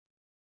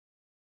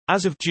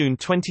As of June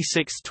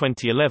 26,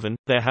 2011,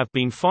 there have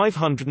been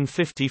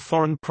 550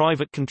 foreign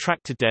private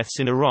contractor deaths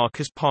in Iraq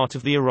as part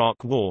of the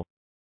Iraq War.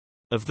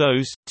 Of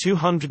those,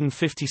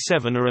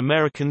 257 are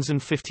Americans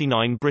and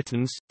 59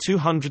 Britons.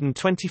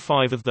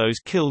 225 of those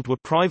killed were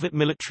private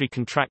military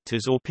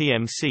contractors or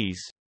PMCs.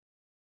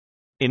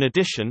 In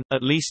addition,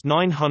 at least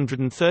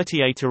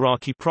 938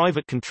 Iraqi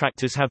private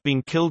contractors have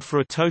been killed for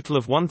a total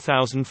of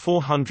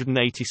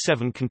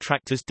 1,487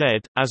 contractors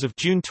dead. As of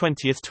June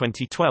 20,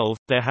 2012,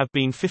 there have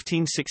been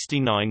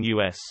 1,569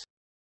 U.S.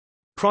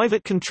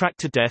 private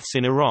contractor deaths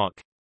in Iraq.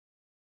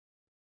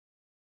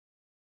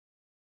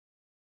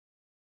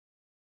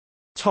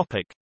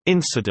 Topic: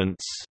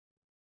 Incidents.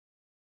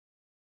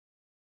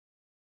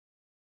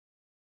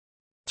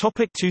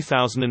 Topic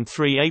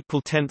 2003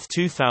 April 10,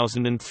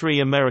 2003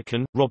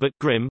 American, Robert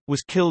Grimm,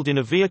 was killed in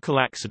a vehicle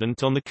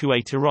accident on the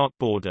Kuwait-Iraq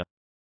border.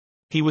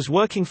 He was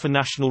working for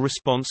National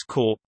Response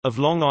Corps, of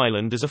Long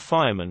Island as a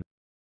fireman.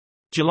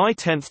 July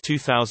 10,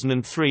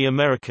 2003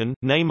 American,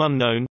 name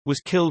unknown, was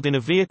killed in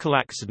a vehicle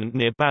accident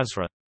near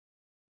Basra.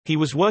 He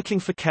was working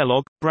for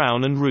Kellogg,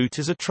 Brown & Root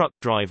as a truck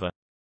driver.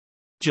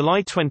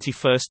 July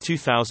 21,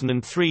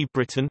 2003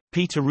 Britain,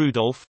 Peter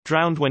Rudolph,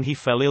 drowned when he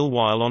fell ill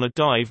while on a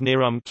dive near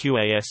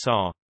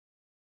QASR.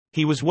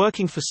 He was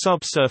working for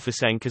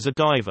Subsurface Inc. as a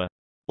diver.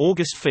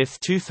 August 5,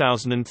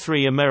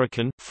 2003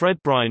 American,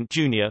 Fred Bryant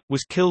Jr.,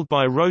 was killed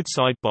by a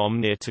roadside bomb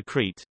near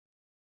Tikrit.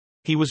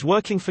 He was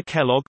working for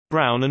Kellogg,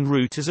 Brown &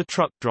 Root as a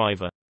truck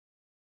driver.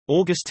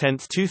 August 10,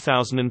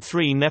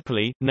 2003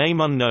 Nepali, name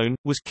unknown,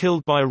 was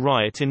killed by a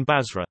riot in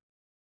Basra.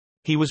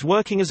 He was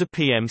working as a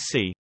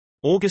PMC.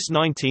 August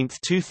 19,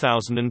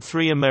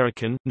 2003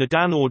 American,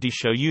 Nadan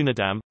Ordisho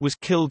Unidam, was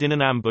killed in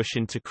an ambush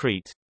in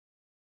Tikrit.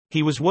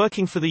 He was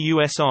working for the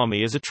U.S.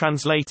 Army as a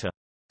translator.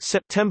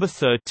 September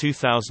 3,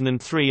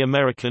 2003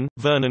 American,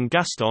 Vernon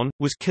Gaston,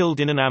 was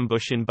killed in an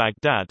ambush in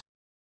Baghdad.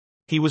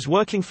 He was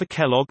working for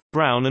Kellogg,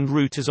 Brown &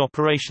 Root as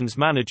operations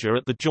manager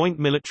at the Joint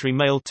Military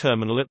Mail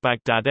Terminal at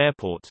Baghdad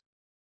Airport.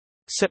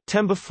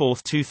 September 4,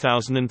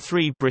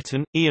 2003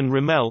 Britain, Ian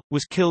Rimmel,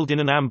 was killed in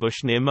an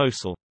ambush near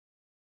Mosul.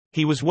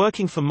 He was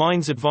working for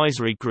Mines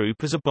Advisory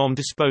Group as a bomb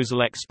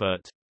disposal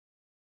expert.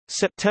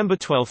 September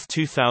 12,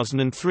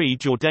 2003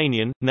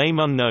 Jordanian, name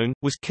unknown,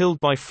 was killed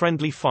by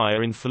friendly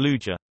fire in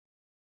Fallujah.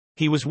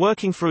 He was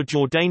working for a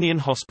Jordanian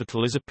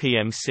hospital as a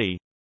PMC.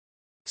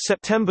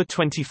 September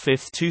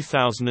 25,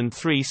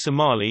 2003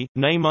 Somali,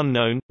 name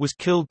unknown, was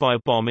killed by a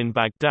bomb in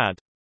Baghdad.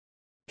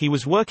 He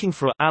was working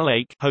for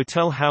Al-Aik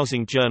hotel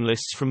housing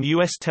journalists from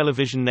U.S.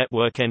 television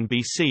network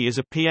NBC as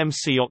a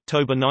PMC.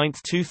 October 9,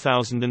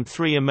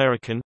 2003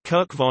 American,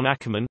 Kirk von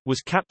Ackerman, was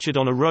captured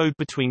on a road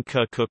between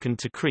Kirkuk and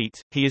Tikrit.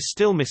 He is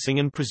still missing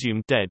and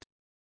presumed dead.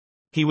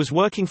 He was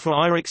working for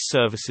IRIX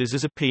Services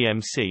as a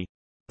PMC.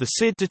 The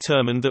CID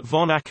determined that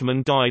von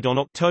Ackerman died on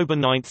October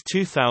 9,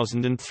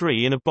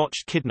 2003 in a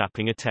botched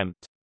kidnapping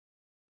attempt.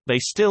 They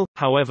still,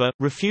 however,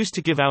 refuse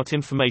to give out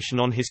information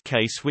on his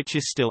case, which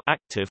is still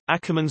active.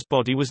 Ackerman's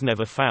body was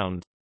never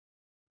found.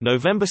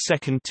 November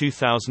 2,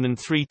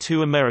 2003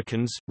 two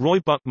Americans, Roy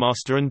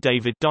Buckmaster and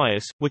David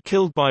Dias, were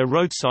killed by a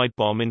roadside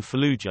bomb in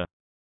Fallujah.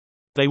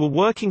 They were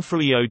working for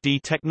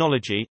EOD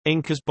Technology,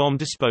 Inc. as bomb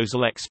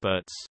disposal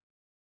experts.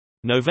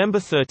 November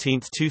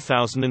 13,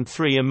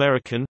 2003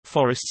 American,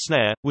 Forrest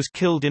Snare, was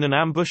killed in an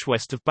ambush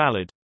west of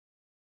Balad.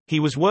 He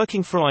was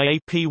working for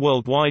IAP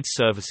Worldwide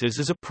Services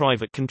as a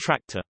private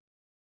contractor.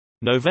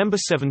 November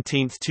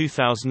 17,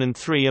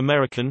 2003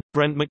 American,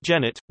 Brent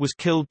McJennett, was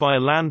killed by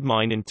a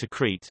landmine in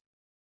Tikrit.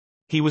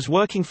 He was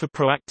working for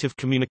Proactive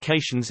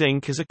Communications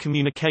Inc. as a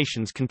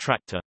communications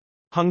contractor.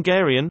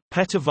 Hungarian,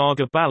 Peter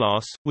Varga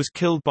Balázs, was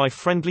killed by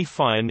friendly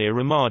fire near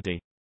Ramadi.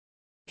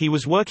 He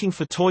was working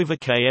for Toiva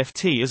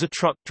Kft. As a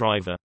truck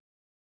driver.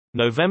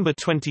 November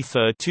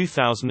 23,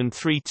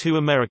 2003 two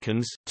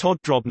Americans, Todd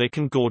Drobnik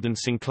and Gordon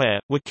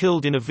Sinclair, were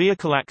killed in a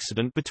vehicle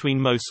accident between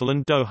Mosul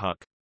and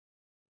Dohuk.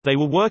 They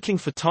were working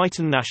for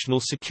Titan National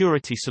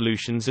Security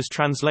Solutions as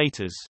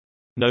translators.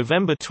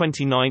 November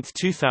 29,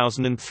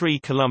 2003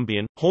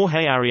 Colombian,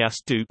 Jorge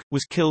Arias Duque,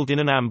 was killed in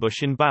an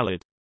ambush in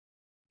Balad.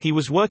 He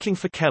was working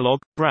for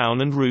Kellogg, Brown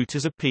 & Root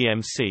as a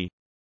PMC.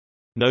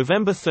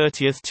 November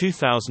 30,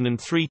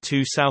 2003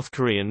 two South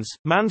Koreans,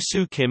 Man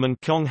Soo Kim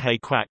and Kyung Hae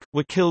Kwak,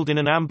 were killed in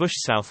an ambush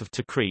south of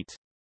Tikrit.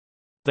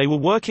 They were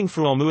working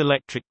for Omu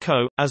Electric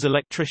Co. as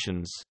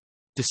electricians.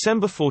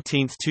 December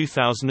 14,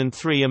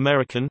 2003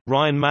 American,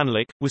 Ryan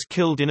Manlick, was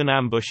killed in an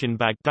ambush in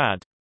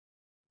Baghdad.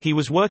 He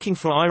was working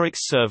for IRIX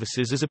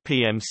Services as a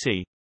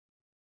PMC.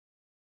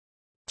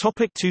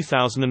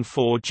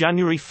 2004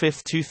 January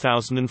 5,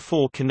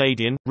 2004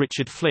 Canadian,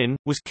 Richard Flynn,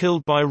 was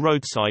killed by a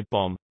roadside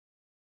bomb.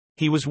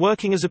 He was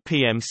working as a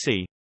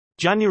PMC.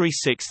 January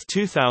 6,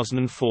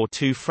 2004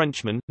 two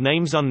Frenchmen,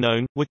 names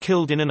unknown, were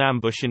killed in an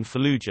ambush in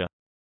Fallujah.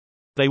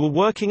 They were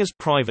working as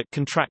private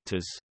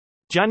contractors.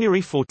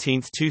 January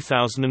 14,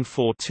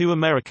 2004 two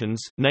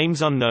Americans,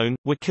 names unknown,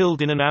 were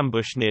killed in an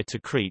ambush near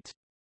Tikrit.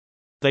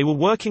 They were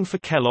working for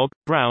Kellogg,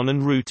 Brown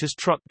 & Root as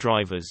truck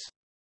drivers.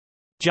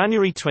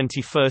 January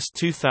 21,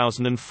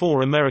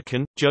 2004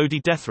 American, Jody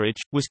Deathridge,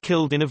 was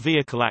killed in a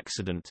vehicle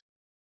accident.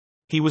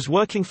 He was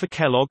working for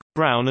Kellogg,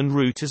 Brown and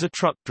Root as a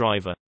truck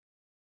driver.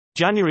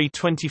 January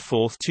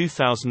 24,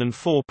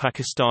 2004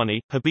 Pakistani,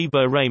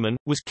 Habibur Rahman,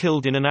 was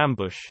killed in an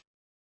ambush.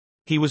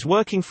 He was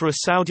working for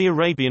a Saudi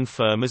Arabian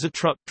firm as a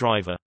truck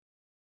driver.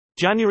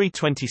 January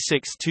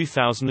 26,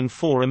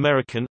 2004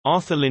 American,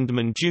 Arthur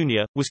Lindemann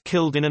Jr., was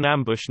killed in an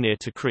ambush near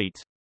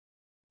Tikrit.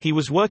 He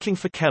was working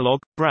for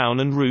Kellogg, Brown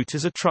and Root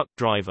as a truck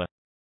driver.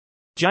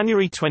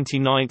 January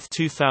 29,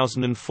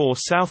 2004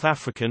 South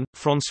African,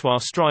 Francois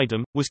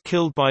Strydom, was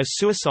killed by a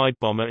suicide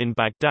bomber in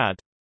Baghdad.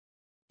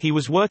 He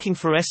was working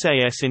for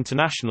SAS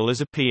International as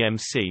a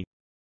PMC.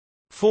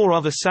 4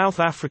 other South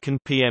African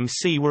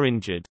PMC were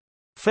injured.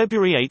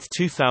 February 8,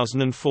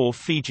 2004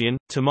 Fijian,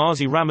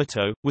 Tamazi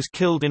Ramato, was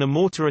killed in a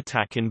mortar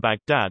attack in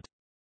Baghdad.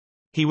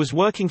 He was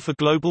working for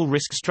Global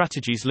Risk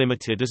Strategies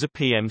Limited as a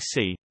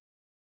PMC.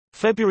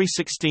 February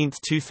 16,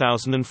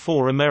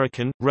 2004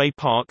 American, Ray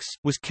Parks,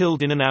 was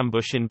killed in an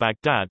ambush in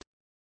Baghdad.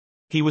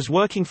 He was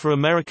working for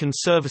American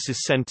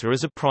Services Center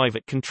as a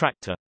private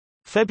contractor.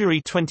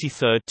 February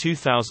 23,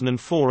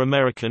 2004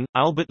 American,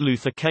 Albert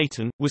Luther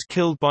Caton, was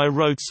killed by a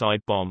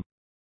roadside bomb.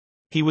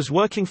 He was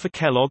working for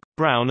Kellogg,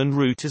 Brown and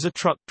Root as a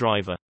truck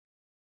driver.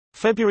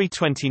 February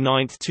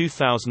 29,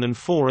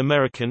 2004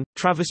 American,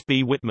 Travis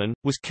B. Whitman,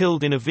 was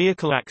killed in a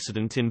vehicle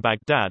accident in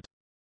Baghdad.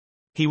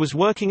 He was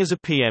working as a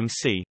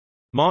PMC.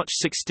 March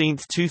 16,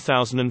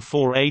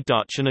 2004 A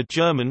Dutch and a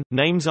German,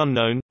 names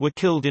unknown, were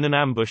killed in an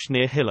ambush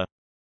near Hilla.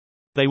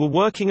 They were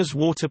working as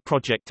water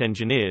project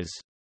engineers.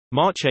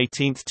 March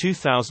 18,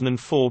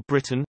 2004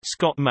 Britain,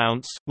 Scott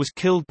Mounts, was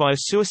killed by a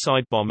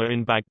suicide bomber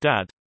in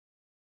Baghdad.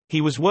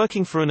 He was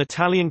working for an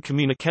Italian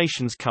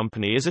communications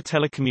company as a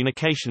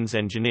telecommunications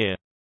engineer.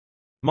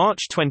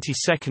 March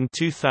 22,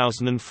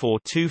 2004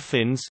 Two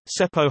Finns,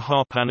 Seppo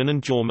Harpanen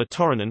and Jorma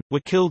Toronen, were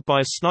killed by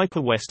a sniper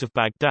west of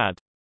Baghdad.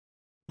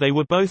 They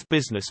were both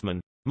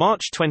businessmen.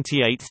 March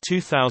 28,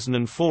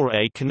 2004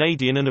 A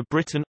Canadian and a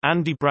Briton,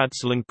 Andy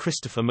Bradsell and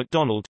Christopher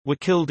MacDonald, were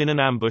killed in an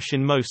ambush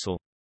in Mosul.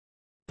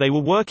 They were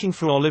working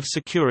for Olive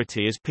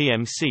Security as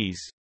PMCs.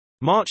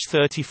 March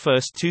 31,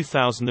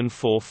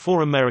 2004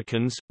 4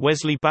 Americans,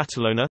 Wesley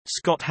Batalona,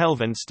 Scott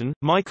Helvenston,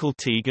 Michael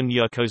Teague and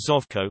Yurko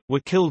Zovko,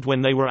 were killed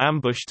when they were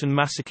ambushed and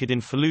massacred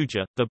in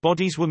Fallujah. Their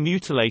bodies were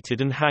mutilated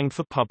and hanged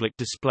for public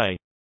display.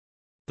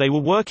 They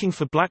were working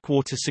for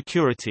Blackwater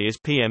Security as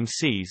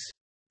PMCs.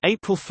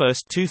 April 1,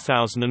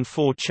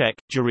 2004 Czech,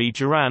 Jari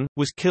Duran,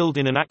 was killed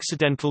in an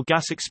accidental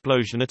gas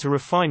explosion at a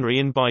refinery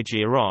in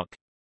Baiji, Iraq.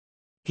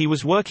 He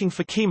was working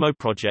for Chemo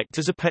Project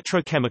as a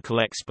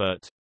petrochemical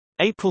expert.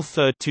 April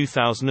 3,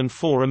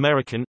 2004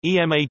 American,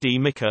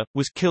 Emad Mika,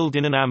 was killed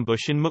in an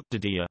ambush in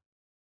Muqtadiya.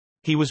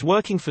 He was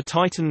working for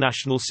Titan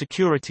National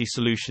Security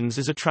Solutions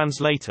as a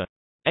translator.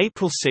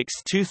 April 6,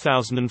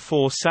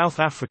 2004 South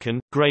African,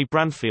 Gray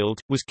Branfield,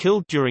 was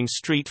killed during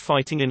street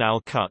fighting in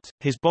Al-Kut.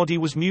 His body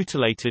was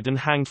mutilated and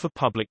hanged for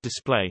public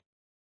display.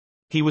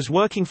 He was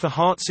working for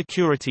Hart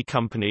Security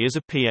Company as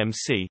a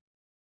PMC.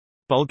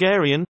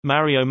 Bulgarian,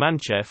 Mario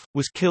Manchev,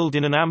 was killed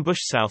in an ambush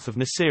south of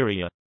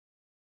Nasiriyah.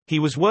 He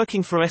was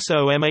working for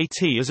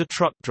SOMAT as a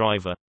truck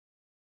driver.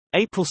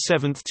 April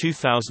 7,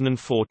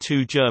 2004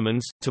 Two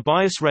Germans,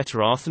 Tobias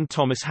Retterath and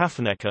Thomas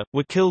Hafenecker,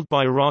 were killed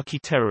by Iraqi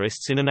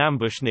terrorists in an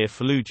ambush near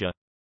Fallujah.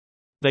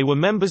 They were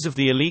members of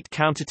the elite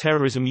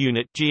counterterrorism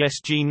unit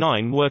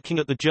GSG-9 working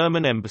at the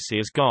German embassy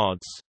as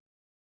guards.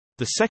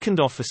 The second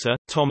officer,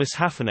 Thomas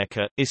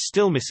Hafenecker, is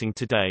still missing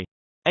today.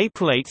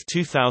 April 8,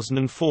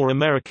 2004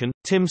 American,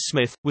 Tim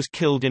Smith, was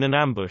killed in an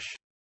ambush.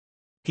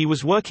 He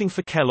was working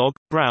for Kellogg,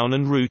 Brown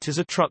and Root as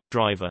a truck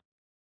driver.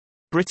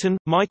 Britain,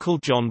 Michael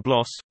John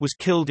Bloss, was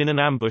killed in an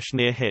ambush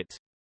near Hit.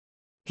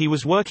 He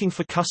was working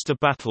for Custer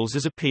Battles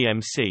as a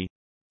PMC.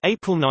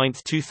 April 9,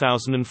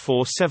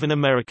 2004 7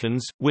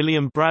 Americans,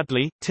 William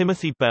Bradley,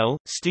 Timothy Bell,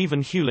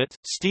 Stephen Hewlett,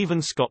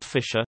 Stephen Scott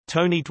Fisher,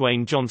 Tony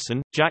Dwayne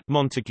Johnson, Jack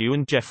Montague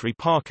and Jeffrey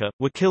Parker,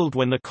 were killed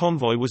when the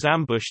convoy was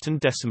ambushed and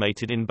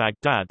decimated in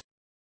Baghdad.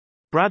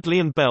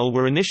 Bradley and Bell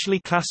were initially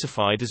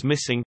classified as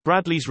missing.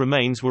 Bradley's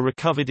remains were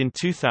recovered in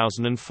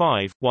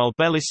 2005, while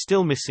Bell is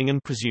still missing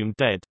and presumed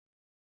dead.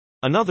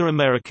 Another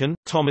American,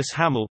 Thomas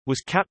Hamill,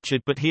 was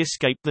captured but he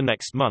escaped the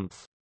next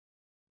month.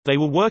 They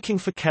were working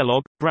for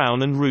Kellogg,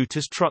 Brown and Root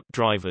as truck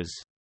drivers.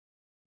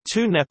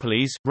 Two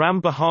Nepalese,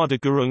 Ram Bahadur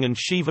Gurung and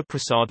Shiva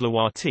Prasad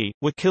Lawati,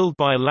 were killed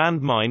by a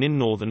land mine in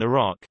northern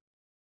Iraq.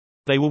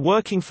 They were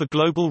working for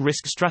Global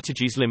Risk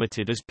Strategies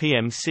Limited as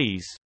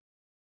PMCs.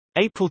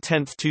 April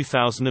 10,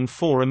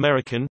 2004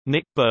 American,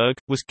 Nick Berg,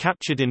 was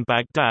captured in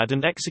Baghdad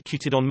and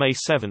executed on May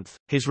 7.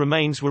 His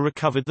remains were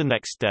recovered the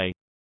next day.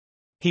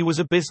 He was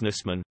a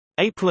businessman.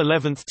 April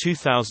 11,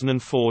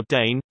 2004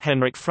 Dane,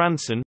 Henrik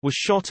Fransen, was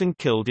shot and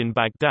killed in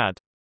Baghdad.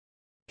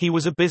 He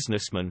was a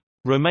businessman.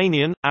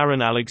 Romanian,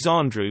 Aaron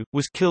Alexandru,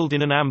 was killed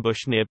in an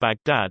ambush near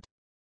Baghdad.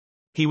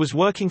 He was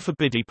working for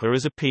Bidipa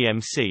as a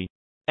PMC.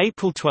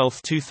 April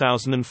 12,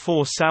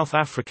 2004 South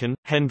African,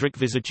 Hendrik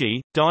Visagi,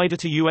 died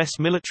at a U.S.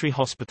 military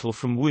hospital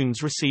from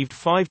wounds received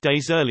 5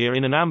 days earlier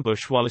in an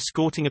ambush while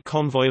escorting a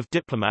convoy of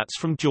diplomats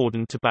from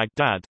Jordan to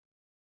Baghdad.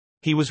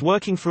 He was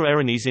working for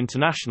Aerones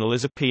International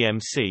as a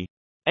PMC.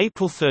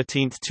 April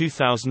 13,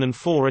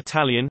 2004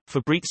 Italian,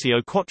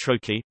 Fabrizio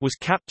Quattrocchi, was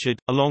captured,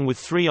 along with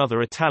 3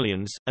 other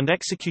Italians, and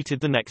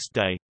executed the next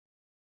day.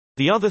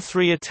 The other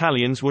 3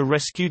 Italians were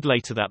rescued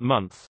later that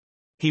month.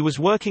 He was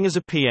working as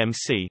a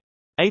PMC.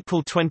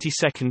 April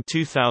 22,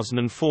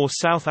 2004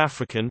 South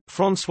African,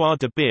 François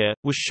de Beer,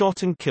 was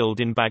shot and killed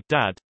in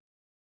Baghdad.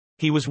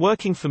 He was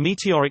working for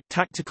Meteoric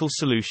Tactical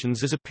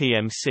Solutions as a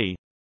PMC.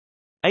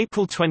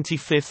 April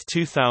 25,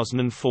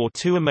 2004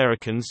 2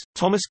 Americans,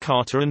 Thomas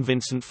Carter and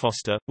Vincent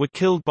Foster, were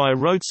killed by a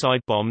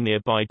roadside bomb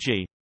nearby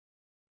G.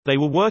 They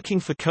were working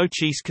for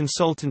Cochise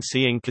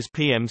Consultancy Inc. as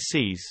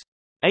PMCs.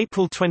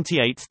 April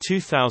 28,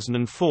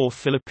 2004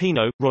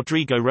 Filipino,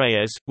 Rodrigo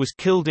Reyes, was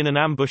killed in an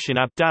ambush in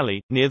Abdali,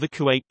 near the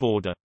Kuwait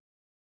border.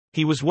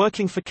 He was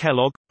working for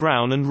Kellogg,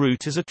 Brown and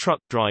Root as a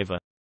truck driver.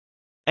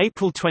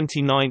 April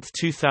 29,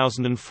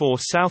 2004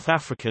 South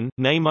African,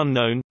 name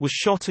unknown, was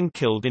shot and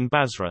killed in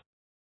Basra.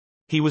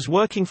 He was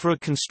working for a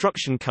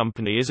construction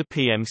company as a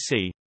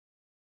PMC.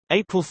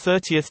 April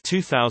 30,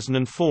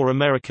 2004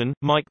 American,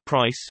 Mike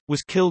Price,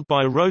 was killed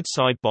by a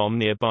roadside bomb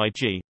nearby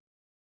G.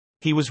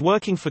 He was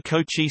working for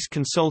Cochise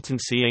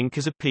Consultancy Inc.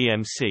 as a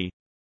PMC.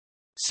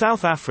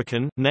 South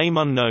African, name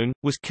unknown,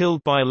 was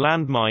killed by a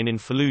landmine in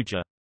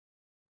Fallujah.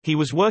 He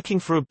was working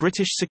for a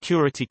British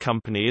security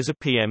company as a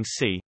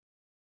PMC.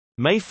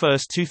 May 1,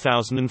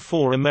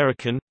 2004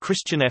 American,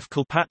 Christian F.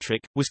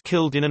 Kilpatrick, was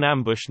killed in an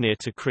ambush near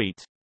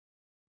Tikrit.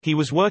 He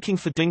was working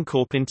for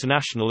DynCorp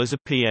International as a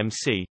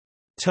PMC.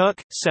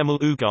 Turk, Semel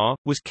Ugar,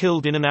 was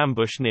killed in an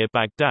ambush near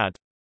Baghdad.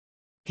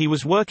 He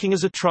was working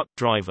as a truck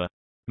driver.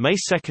 May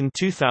 2,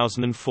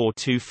 2004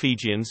 2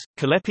 Fijians,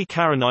 Kalepi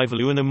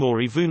Karanivalu and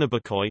Amori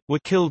Vunabakoy, were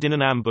killed in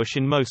an ambush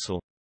in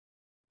Mosul.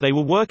 They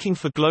were working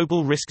for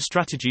Global Risk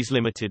Strategies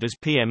Limited as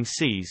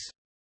PMCs.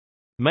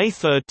 May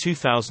 3,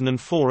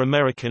 2004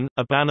 American,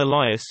 Aban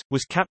Elias,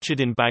 was captured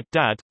in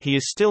Baghdad. He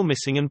is still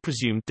missing and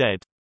presumed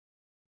dead.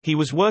 He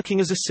was working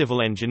as a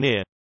civil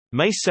engineer.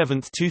 May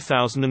 7,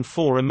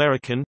 2004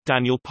 American,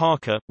 Daniel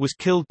Parker, was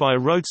killed by a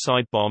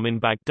roadside bomb in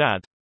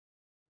Baghdad.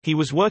 He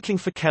was working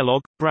for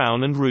Kellogg,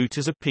 Brown and Root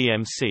as a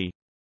PMC.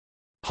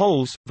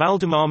 Poles,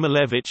 Valdemar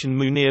Malevich and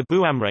Munir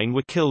Bouamrain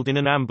were killed in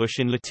an ambush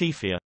in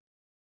Latifia.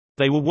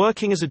 They were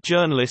working as a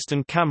journalist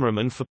and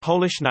cameraman for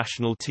Polish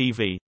National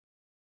TV.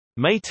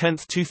 May 10,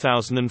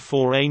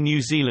 2004 a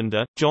New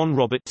Zealander, John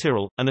Robert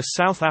Tyrrell, and a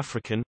South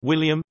African,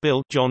 William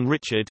Bill John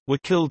Richard, were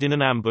killed in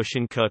an ambush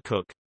in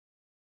Kirkuk.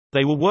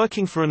 They were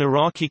working for an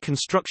Iraqi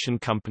construction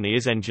company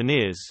as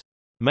engineers.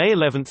 May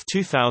 11,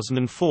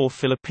 2004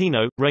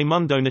 Filipino,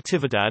 Raimundo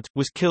Natividad,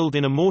 was killed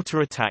in a mortar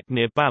attack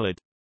near Balad.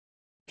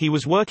 He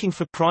was working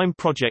for Prime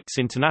Projects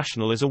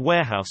International as a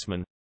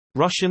warehouseman.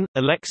 Russian,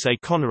 Alexei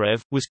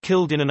Konorev, was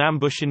killed in an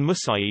ambush in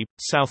Musaib,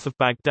 south of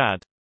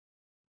Baghdad.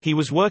 He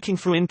was working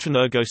for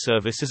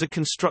Intranergoservice as a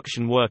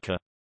construction worker.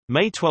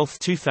 May 12,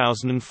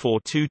 2004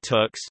 2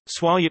 Turks,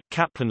 Swayip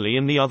Kaplanli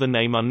and the other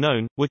name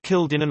unknown, were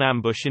killed in an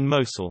ambush in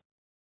Mosul.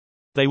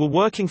 They were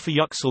working for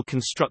Yuxel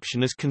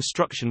Construction as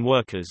construction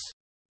workers.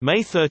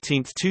 May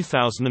 13,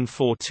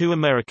 2004 2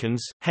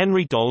 Americans,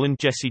 Henry Doll and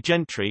Jesse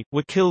Gentry,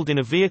 were killed in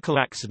a vehicle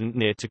accident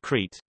near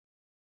Tikrit.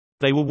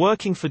 They were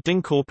working for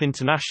DynCorp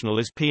International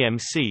as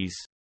PMCs.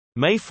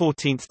 May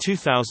 14,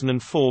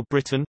 2004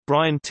 Britain,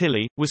 Brian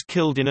Tilley, was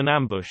killed in an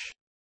ambush.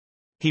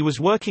 He was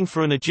working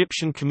for an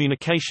Egyptian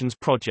communications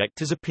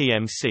project as a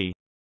PMC.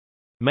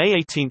 May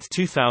 18,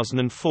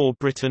 2004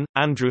 Britain,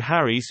 Andrew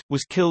Harries,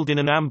 was killed in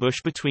an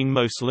ambush between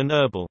Mosul and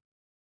Erbil.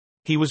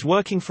 He was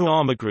working for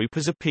Armour Group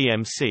as a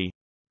PMC.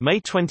 May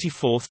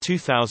 24,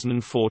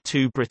 2004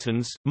 2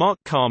 Britons, Mark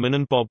Carman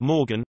and Bob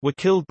Morgan, were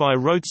killed by a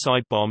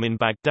roadside bomb in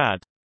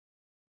Baghdad.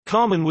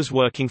 Carman was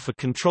working for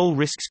Control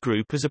Risks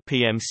Group as a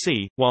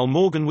PMC, while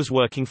Morgan was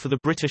working for the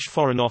British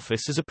Foreign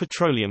Office as a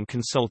petroleum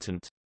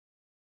consultant.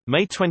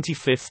 May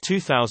 25,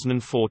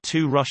 2004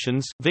 2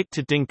 Russians,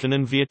 Viktor Dinkin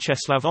and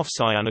Vyacheslav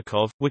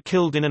Ovsyannikov, were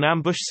killed in an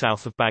ambush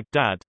south of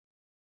Baghdad.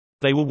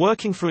 They were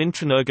working for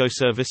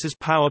Intranergoservice as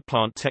power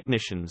plant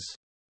technicians.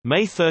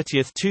 May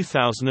 30,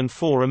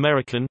 2004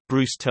 American,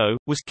 Bruce Toe,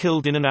 was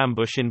killed in an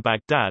ambush in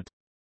Baghdad.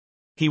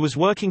 He was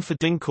working for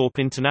DynCorp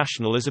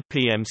International as a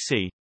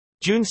PMC.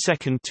 June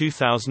 2,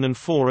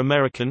 2004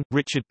 American,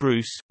 Richard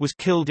Bruce, was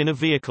killed in a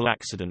vehicle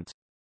accident.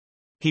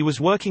 He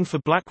was working for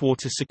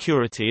Blackwater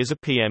Security as a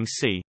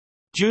PMC.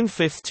 June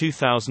 5,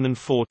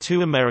 2004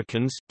 2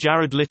 Americans,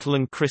 Jared Little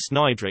and Chris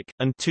Nydrick,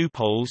 and 2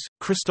 Poles,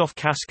 Krzysztof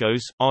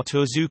Kaskos,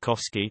 Artur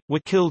Zukowski,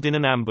 were killed in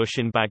an ambush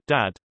in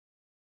Baghdad.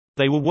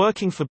 They were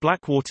working for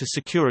Blackwater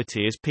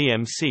Security as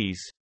PMCs.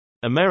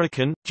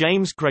 American,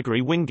 James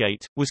Gregory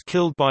Wingate, was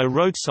killed by a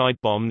roadside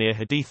bomb near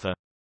Haditha.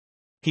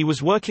 He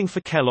was working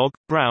for Kellogg,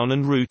 Brown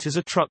and Root as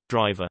a truck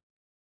driver.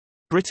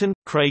 Britain,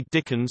 Craig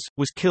Dickens,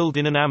 was killed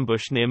in an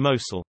ambush near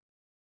Mosul.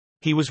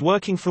 He was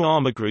working for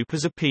Armour Group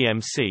as a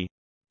PMC.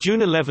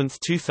 June 11,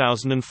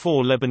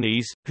 2004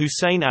 Lebanese,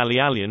 Hussein Ali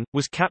Alian,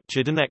 was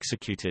captured and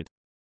executed.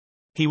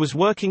 He was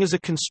working as a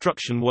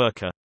construction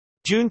worker.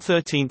 June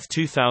 13,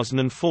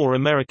 2004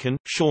 American,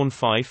 Sean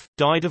Fife,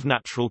 died of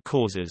natural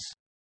causes.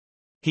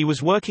 He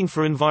was working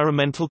for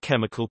Environmental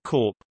Chemical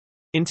Corp.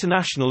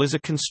 International as a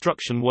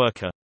construction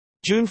worker.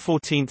 June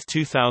 14,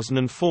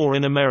 2004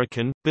 in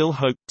American, Bill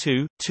Hope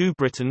II, two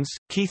Britons,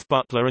 Keith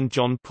Butler and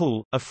John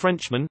Poole, a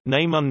Frenchman,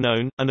 name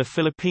unknown, and a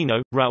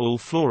Filipino, Raul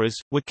Flores,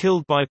 were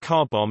killed by a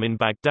car bomb in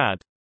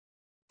Baghdad.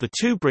 The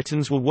two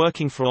Britons were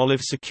working for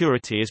Olive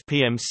Security as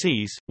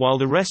PMCs, while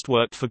the rest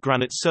worked for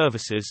Granite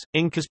Services,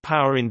 Inc. as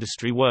power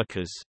industry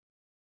workers.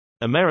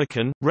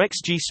 American,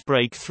 Rex G.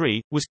 Sprague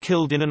III, was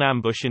killed in an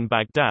ambush in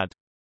Baghdad.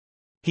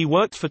 He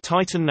worked for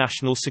Titan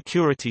National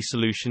Security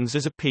Solutions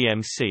as a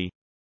PMC.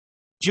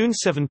 June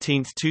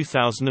 17,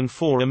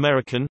 2004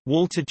 American,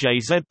 Walter J.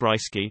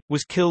 Zebrisky,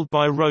 was killed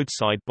by a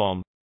roadside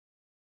bomb.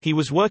 He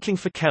was working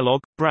for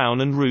Kellogg,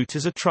 Brown and Root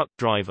as a truck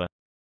driver.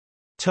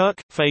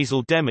 Turk,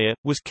 Faisal Demir,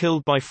 was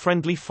killed by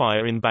friendly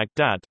fire in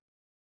Baghdad.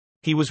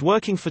 He was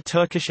working for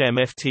Turkish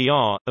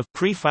MFTR, of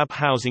prefab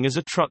housing as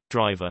a truck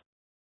driver.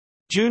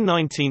 June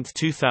 19,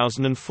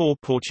 2004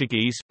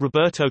 Portuguese,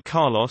 Roberto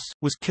Carlos,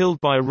 was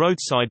killed by a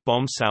roadside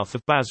bomb south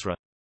of Basra.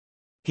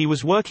 He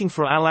was working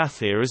for Al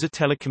Athir as a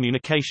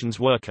telecommunications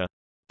worker.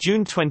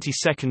 June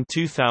 22,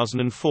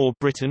 2004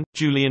 Britain,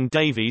 Julian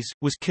Davies,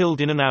 was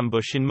killed in an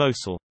ambush in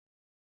Mosul.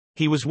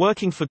 He was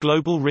working for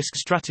Global Risk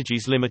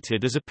Strategies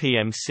Limited as a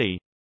PMC.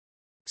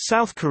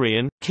 South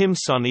Korean, Kim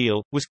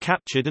Sun-il, was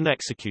captured and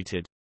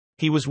executed.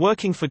 He was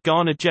working for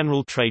Ghana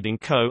General Trading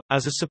Co.,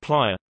 as a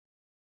supplier.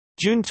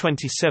 June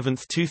 27,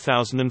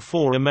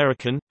 2004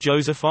 American,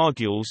 Joseph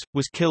Arguelles,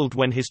 was killed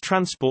when his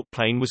transport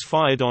plane was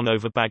fired on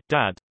over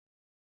Baghdad.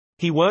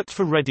 He worked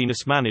for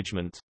Readiness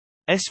Management.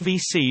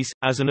 SVCs,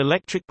 as an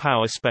electric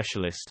power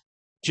specialist.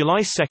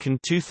 July 2,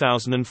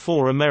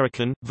 2004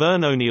 American,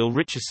 Vern O'Neill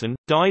Richardson,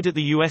 died at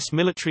the U.S.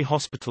 military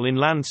hospital in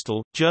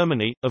Landstuhl,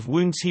 Germany, of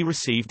wounds he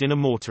received in a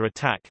mortar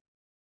attack.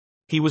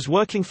 He was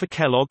working for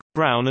Kellogg,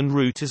 Brown and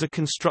Root as a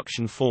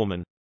construction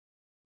foreman.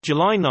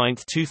 July 9,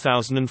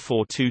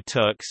 2004 Two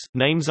Turks,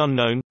 names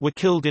unknown, were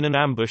killed in an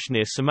ambush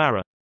near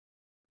Samarra.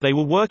 They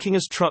were working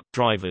as truck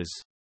drivers.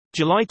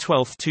 July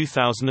 12,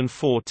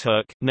 2004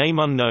 Turk, name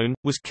unknown,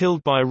 was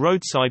killed by a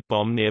roadside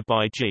bomb near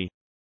Baiji.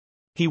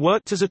 He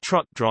worked as a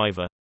truck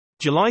driver.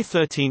 July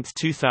 13,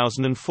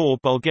 2004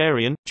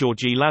 Bulgarian,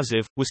 Georgi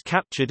Laziv, was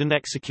captured and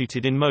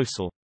executed in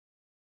Mosul.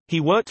 He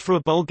worked for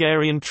a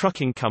Bulgarian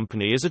trucking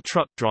company as a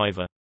truck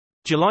driver.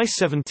 July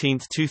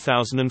 17,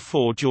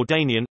 2004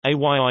 Jordanian,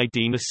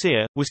 Ayd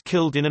Nasir, was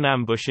killed in an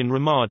ambush in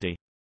Ramadi.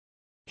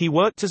 He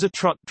worked as a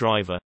truck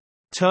driver.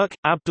 Turk,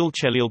 Abdul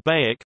Chelil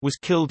Bayik, was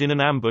killed in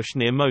an ambush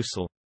near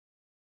Mosul.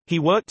 He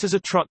worked as a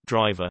truck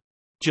driver.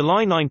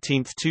 July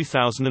 19,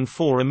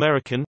 2004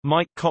 American,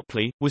 Mike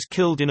Copley, was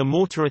killed in a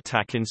mortar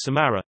attack in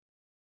Samarra.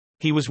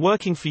 He was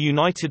working for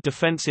United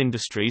Defense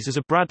Industries as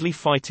a Bradley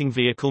fighting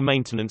vehicle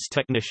maintenance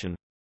technician.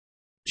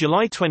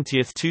 July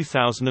 20,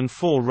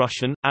 2004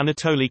 Russian,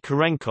 Anatoly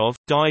Kurenkov,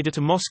 died at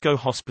a Moscow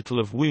hospital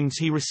of wounds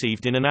he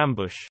received in an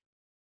ambush.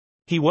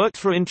 He worked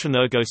for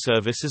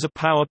Intranergoservice as a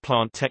power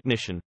plant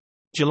technician.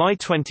 July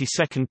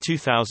 22,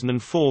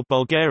 2004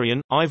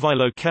 Bulgarian,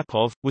 Ivilo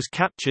Kepov, was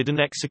captured and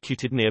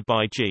executed near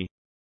Baiji.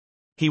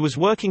 He was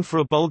working for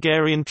a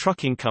Bulgarian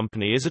trucking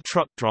company as a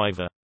truck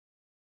driver.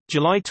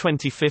 July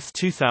 25,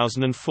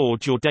 2004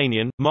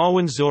 Jordanian,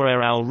 Marwan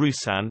Zohair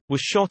al-Rusan,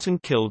 was shot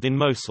and killed in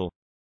Mosul.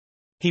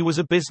 He was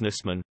a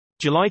businessman.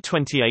 July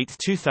 28,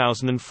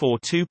 2004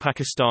 Two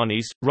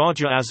Pakistanis,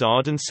 Raja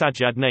Azad and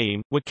Sajjad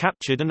Naeem, were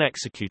captured and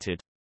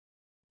executed.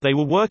 They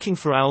were working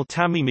for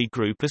Al-Tamimi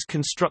Group as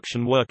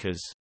construction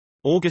workers.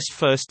 August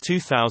 1,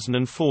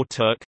 2004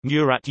 Turk,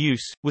 Murat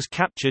Yus, was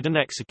captured and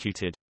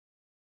executed.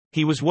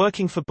 He was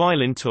working for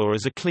Bilintur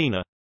as a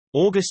cleaner.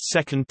 August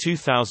 2,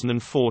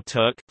 2004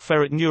 Turk,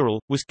 Ferit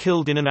Nural, was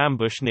killed in an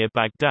ambush near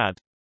Baghdad.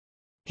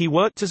 He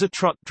worked as a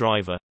truck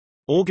driver.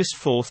 August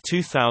 4,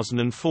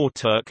 2004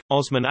 Turk,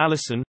 Osman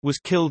Allison, was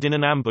killed in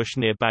an ambush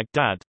near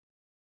Baghdad.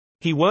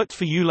 He worked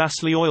for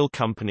Ulasli Oil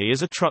Company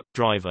as a truck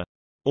driver.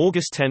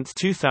 August 10,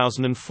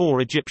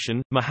 2004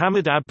 Egyptian,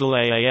 Muhammad Abdul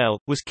Aal,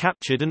 was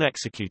captured and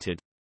executed.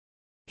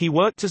 He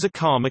worked as a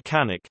car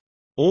mechanic.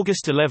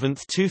 August 11,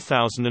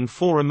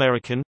 2004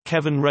 American,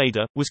 Kevin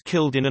Rader, was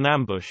killed in an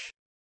ambush.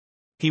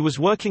 He was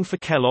working for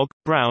Kellogg,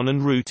 Brown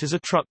and Root as a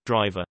truck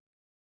driver.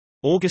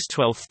 August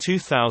 12,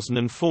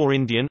 2004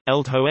 Indian,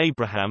 Eldho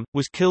Abraham,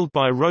 was killed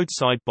by a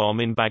roadside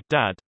bomb in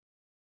Baghdad.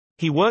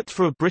 He worked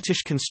for a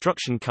British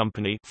construction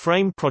company,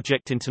 Frame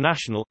Project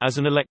International, as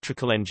an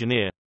electrical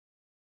engineer.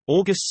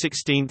 August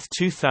 16,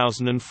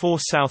 2004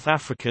 South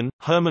African,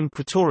 Herman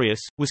Pretorius,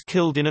 was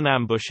killed in an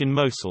ambush in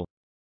Mosul.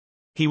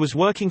 He was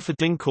working for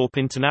DynCorp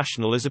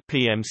International as a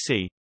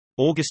PMC.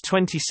 August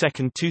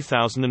 22,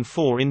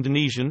 2004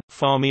 Indonesian,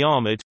 Fahmi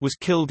Ahmad, was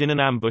killed in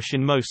an ambush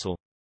in Mosul.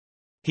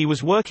 He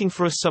was working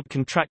for a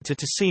subcontractor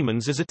to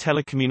Siemens as a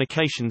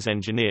telecommunications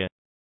engineer.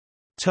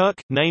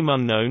 Turk, name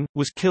unknown,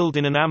 was killed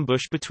in an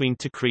ambush between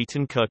Tikrit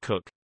and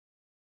Kirkuk.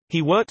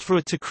 He worked for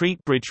a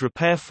Tikrit bridge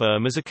repair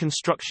firm as a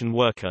construction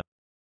worker.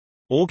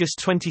 August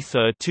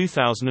 23,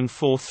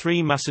 2004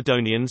 Three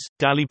Macedonians,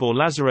 Dalibor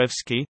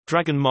Lazarevsky,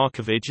 Dragan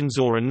Markovic and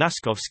Zoran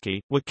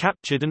Naskovsky, were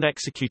captured and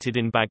executed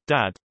in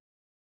Baghdad.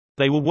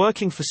 They were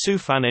working for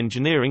Sufan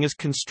Engineering as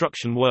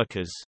construction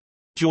workers.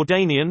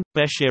 Jordanian,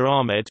 Bashir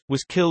Ahmed,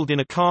 was killed in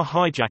a car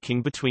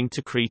hijacking between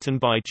Tikrit and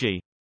Baiji.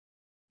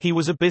 He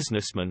was a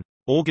businessman.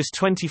 August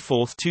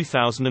 24,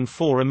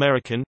 2004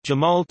 American,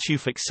 Jamal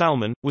Tufik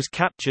Salman, was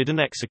captured and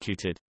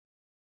executed.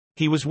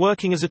 He was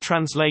working as a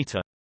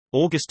translator.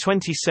 August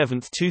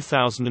 27,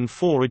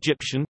 2004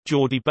 Egyptian,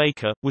 Jordi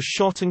Baker, was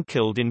shot and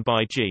killed in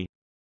Baiji.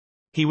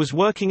 He was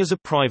working as a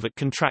private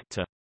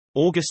contractor.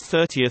 August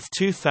 30,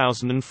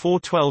 2004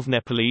 12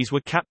 Nepalese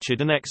were captured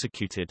and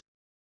executed.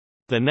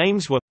 Their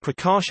names were,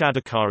 Prakash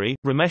Adhikari,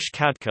 Ramesh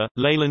Kadkar,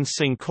 Leyland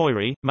Singh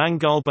Koiri,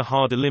 Mangal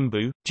Bahadur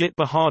Limbu, Jit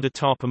Bahadur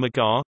Tapa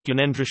Magar,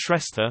 Gyanendra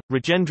Shrestha,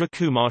 Rajendra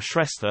Kumar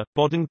Shrestha,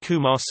 Bodhan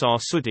Kumar Sar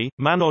Sudhi,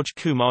 Manoj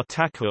Kumar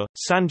Thakur,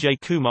 Sanjay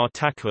Kumar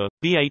Thakur,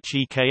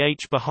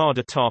 Bhekh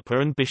Bahadur Tapa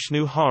and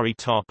Bishnu Hari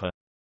Tapa.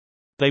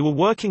 They were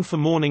working for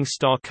Morning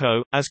Star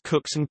Co. as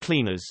cooks and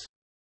cleaners.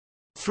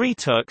 3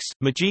 Turks,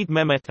 Majid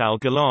Mehmet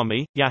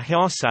al-Ghalami,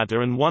 Yahya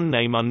Sadr and one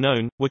name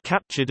unknown, were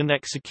captured and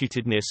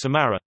executed near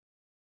Samarra.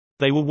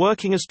 They were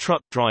working as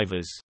truck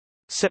drivers.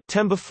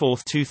 September 4,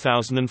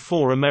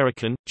 2004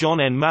 American, John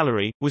N.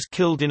 Mallory, was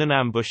killed in an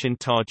ambush in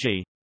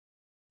Taji.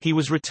 He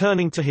was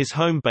returning to his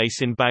home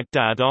base in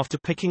Baghdad after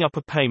picking up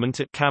a payment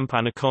at Camp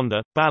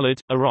Anaconda,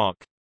 Balad, Iraq.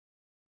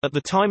 At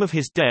the time of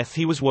his death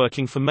he was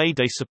working for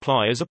Mayday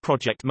Supply as a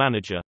project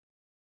manager.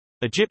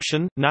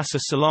 Egyptian, Nasser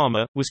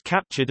Salama, was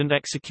captured and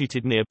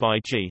executed near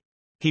Baiji.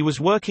 He was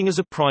working as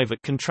a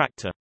private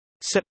contractor.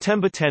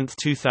 September 10,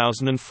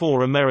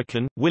 2004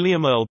 American,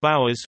 William Earl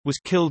Bowers, was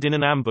killed in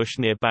an ambush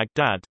near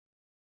Baghdad.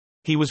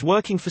 He was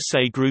working for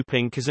Say Group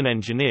Inc. as an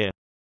engineer.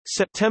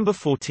 September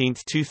 14,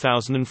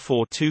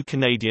 2004 2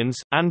 Canadians,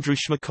 Andrew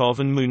Shmakov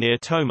and Munir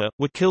Toma,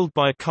 were killed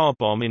by a car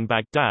bomb in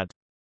Baghdad.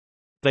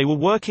 They were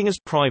working as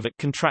private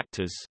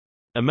contractors.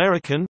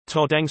 American,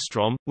 Todd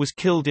Engstrom, was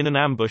killed in an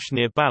ambush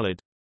near Balad.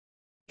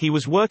 He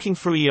was working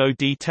for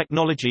EOD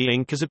Technology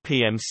Inc. as a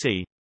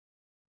PMC.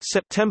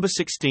 September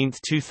 16,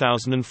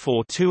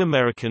 2004 2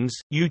 Americans,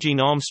 Eugene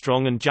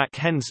Armstrong and Jack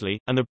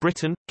Hensley, and a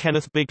Briton,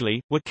 Kenneth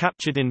Bigley, were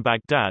captured in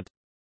Baghdad.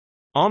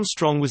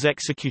 Armstrong was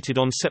executed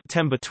on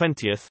September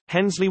 20,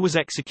 Hensley was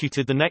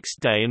executed the next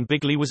day and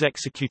Bigley was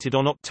executed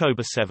on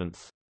October 7.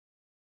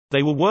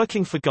 They were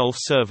working for Gulf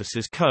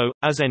Services Co.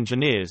 as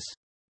engineers.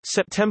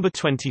 September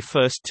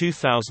 21,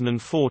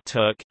 2004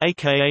 Turk,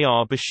 aka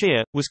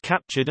Bashir, was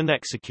captured and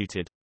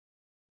executed.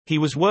 He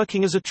was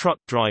working as a truck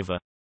driver.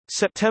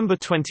 September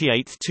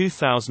 28,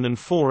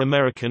 2004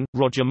 American,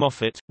 Roger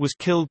Moffat, was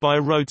killed by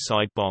a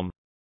roadside bomb.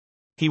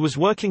 He was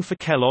working for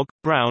Kellogg,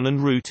 Brown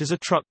and Root as a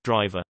truck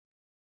driver.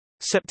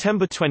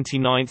 September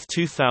 29,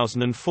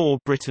 2004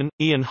 Britain,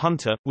 Ian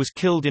Hunter, was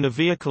killed in a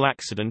vehicle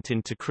accident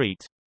in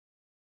Tikrit.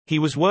 He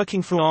was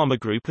working for Armour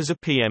Group as a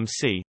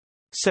PMC.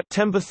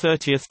 September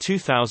 30,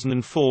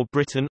 2004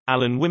 Britain,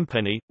 Alan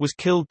Wimpenny, was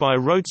killed by a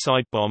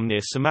roadside bomb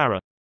near Samarra.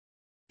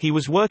 He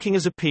was working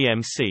as a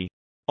PMC.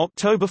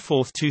 October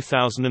 4,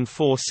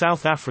 2004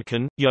 South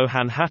African,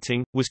 Johan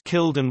Hatting, was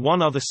killed and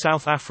one other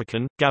South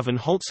African, Gavin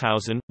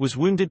Holtzhausen, was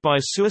wounded by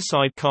a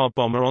suicide car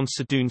bomber on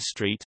Sadoun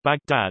Street,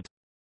 Baghdad.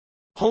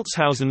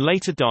 Holtzhausen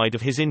later died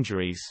of his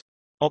injuries.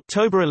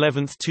 October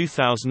 11,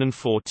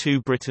 2004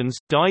 2 Britons,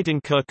 died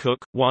in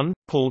Kirkuk. 1,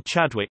 Paul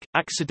Chadwick,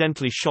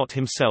 accidentally shot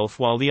himself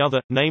while the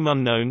other, name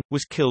unknown,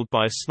 was killed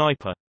by a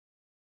sniper.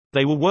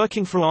 They were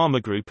working for Armour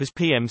Group as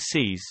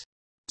PMCs.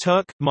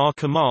 Turk,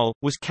 Mark Amal,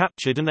 was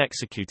captured and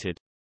executed.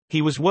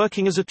 He was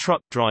working as a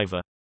truck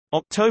driver.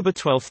 October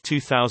 12,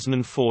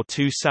 2004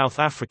 2 South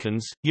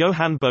Africans,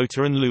 Johan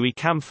Botha and Louis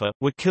Kampfer,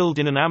 were killed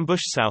in an ambush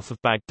south of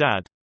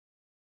Baghdad.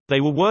 They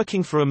were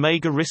working for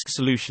Omega Risk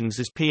Solutions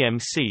as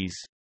PMCs.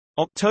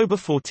 October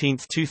 14,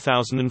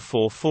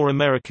 2004 4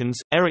 Americans,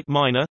 Eric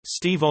Miner,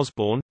 Steve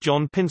Osborne,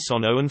 John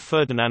Pinsono and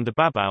Ferdinand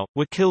Babau,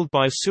 were killed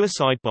by a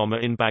suicide bomber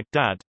in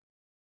Baghdad.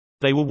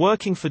 They were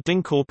working for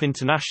DynCorp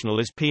International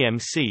as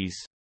PMCs.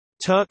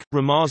 Turk,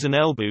 Ramazan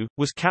Elbu,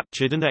 was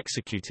captured and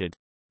executed.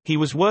 He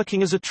was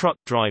working as a truck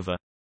driver.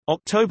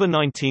 October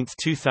 19,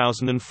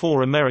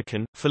 2004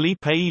 American,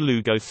 Felipe E.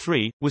 Lugo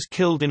III, was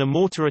killed in a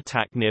mortar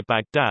attack near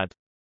Baghdad.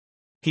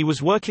 He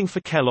was working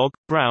for Kellogg,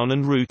 Brown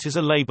and Root as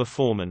a labor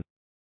foreman.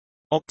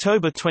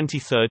 October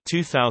 23,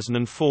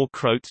 2004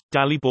 Krot,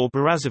 Dalibor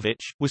Barazovic,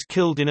 was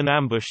killed in an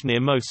ambush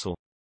near Mosul.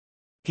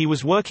 He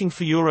was working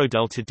for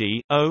Eurodelta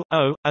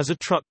D.O.O. as a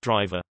truck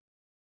driver.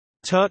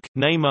 Turk,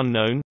 name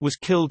unknown, was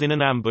killed in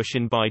an ambush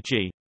in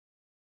Baiji.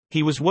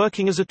 He was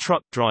working as a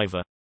truck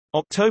driver.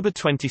 October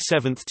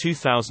 27,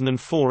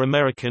 2004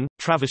 American,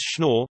 Travis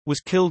Schnorr, was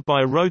killed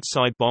by a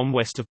roadside bomb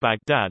west of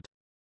Baghdad.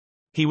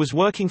 He was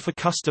working for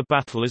Custer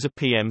Battle as a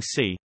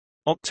PMC.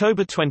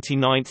 October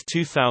 29,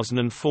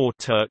 2004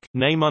 Turk,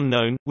 name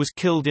unknown, was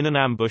killed in an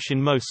ambush in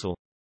Mosul.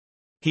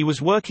 He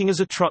was working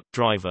as a truck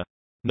driver.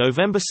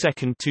 November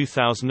 2,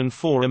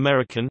 2004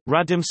 American,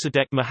 Radim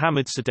Sadek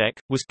Mohammed Sadek,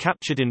 was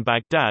captured in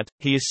Baghdad.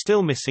 He is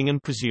still missing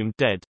and presumed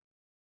dead.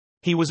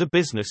 He was a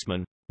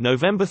businessman.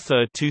 November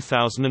 3,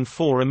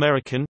 2004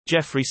 American,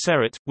 Jeffrey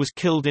Serrett, was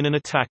killed in an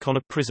attack on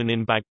a prison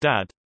in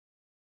Baghdad.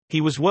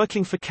 He was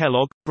working for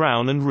Kellogg,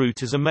 Brown and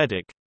Root as a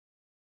medic.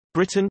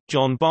 Britain,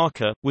 John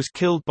Barker, was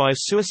killed by a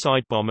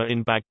suicide bomber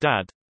in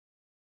Baghdad.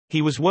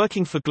 He was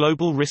working for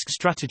Global Risk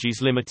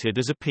Strategies Limited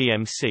as a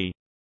PMC.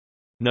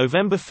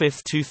 November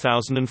 5,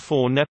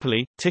 2004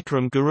 Nepali,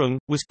 Tikaram Gurung,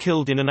 was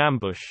killed in an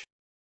ambush.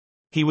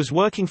 He was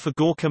working for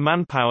Gorkha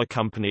Manpower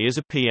Company as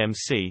a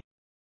PMC.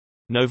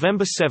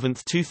 November 7,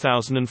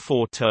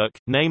 2004 Turk,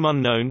 name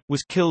unknown,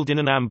 was killed in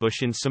an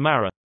ambush in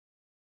Samarra.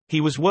 He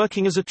was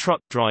working as a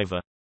truck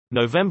driver.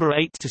 November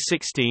 8 to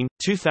 16,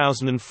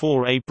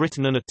 2004 A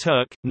Briton and a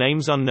Turk,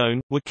 names unknown,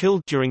 were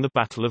killed during the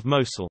Battle of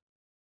Mosul.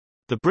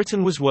 The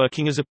Briton was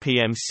working as a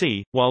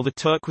PMC, while the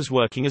Turk was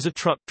working as a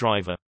truck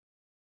driver.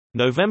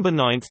 November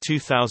 9,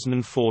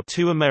 2004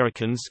 Two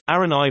Americans,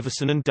 Aaron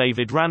Iverson and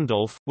David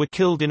Randolph, were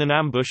killed in an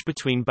ambush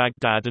between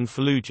Baghdad and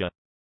Fallujah.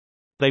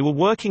 They were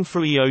working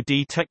for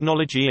EOD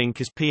Technology Inc.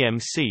 as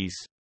PMCs.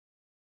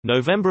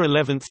 November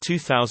 11,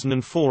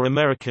 2004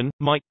 American,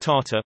 Mike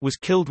Tarter, was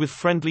killed with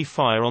friendly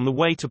fire on the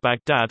way to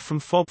Baghdad from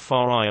Fob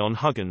Far Ion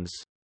Huggins.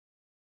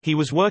 He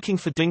was working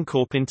for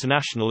DynCorp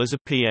International as a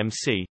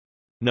PMC.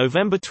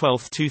 November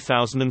 12,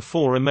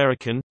 2004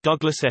 American,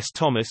 Douglas S.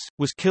 Thomas,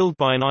 was killed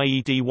by an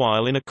IED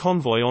while in a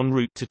convoy en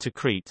route to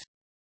Tikrit.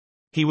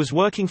 He was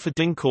working for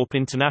DynCorp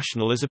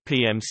International as a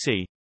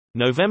PMC.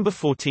 November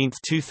 14,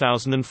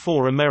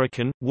 2004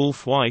 American,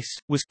 Wolf Weiss,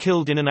 was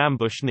killed in an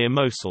ambush near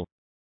Mosul.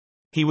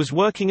 He was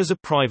working as a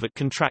private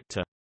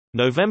contractor.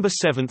 November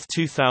 7,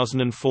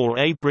 2004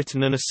 A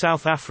Briton and a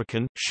South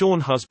African,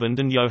 Sean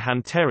Husband and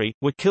Johan Terry,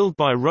 were killed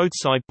by a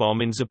roadside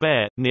bomb in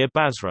Zubair, near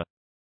Basra.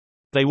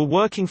 They were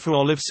working for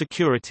Olive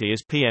Security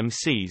as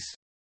PMCs.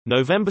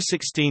 November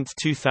 16,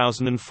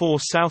 2004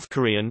 South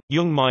Korean,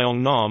 Jung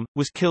Myong Nam,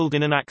 was killed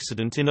in an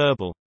accident in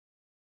Erbil.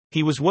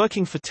 He was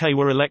working for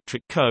Taewa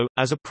Electric Co.,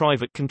 as a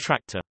private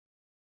contractor.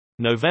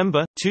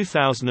 November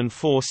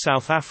 2004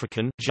 South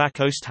African, Jacques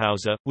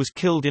Oosthauser, was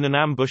killed in an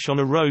ambush on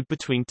a road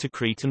between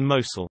Tikrit and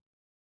Mosul.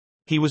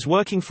 He was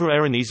working for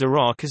Erinys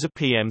Iraq as a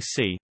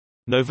PMC.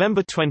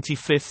 November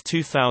 25,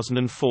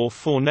 2004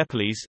 Four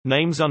Nepalese,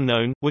 names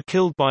unknown, were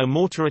killed by a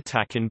mortar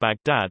attack in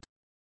Baghdad.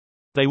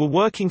 They were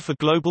working for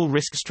Global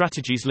Risk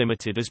Strategies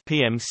Limited as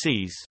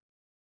PMCs.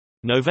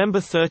 November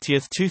 30,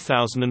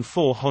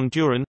 2004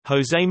 Honduran,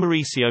 José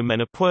Mauricio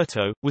Mena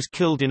Puerto, was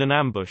killed in an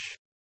ambush.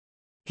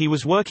 He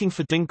was working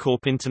for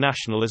DynCorp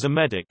International as a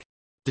medic.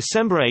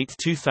 December 8,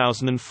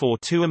 2004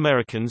 Two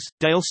Americans,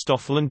 Dale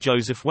Stoffel and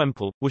Joseph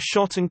Wemple, were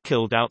shot and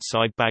killed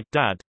outside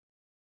Baghdad.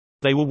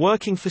 They were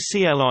working for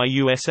CLI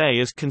USA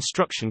as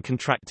construction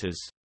contractors.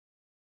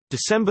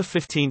 December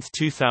 15,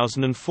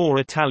 2004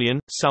 Italian,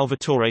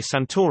 Salvatore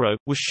Santoro,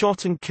 was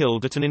shot and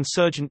killed at an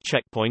insurgent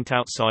checkpoint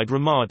outside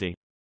Ramadi.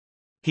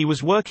 He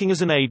was working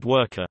as an aid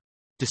worker.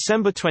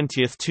 December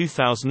 20,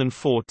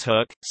 2004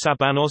 Turk,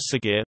 Saban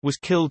Ozsagir, was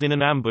killed in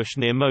an ambush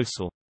near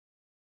Mosul.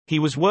 He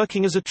was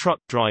working as a truck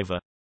driver.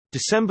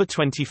 December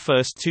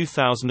 21,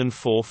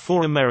 2004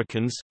 Four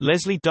Americans,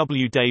 Leslie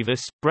W.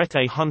 Davis, Brett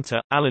A.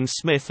 Hunter, Alan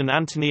Smith and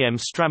Anthony M.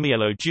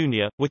 Stramiello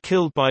Jr., were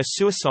killed by a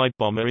suicide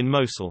bomber in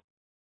Mosul.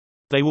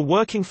 They were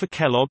working for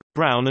Kellogg,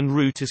 Brown and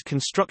Root as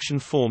construction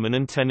foremen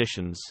and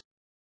technicians.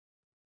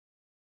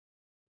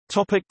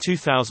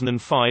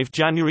 2005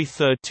 January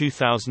 3,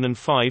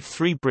 2005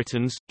 Three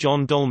Britons,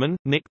 John Dolman,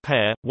 Nick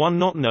Pear, one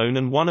not known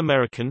and one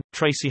American,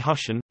 Tracy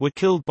Hushen, were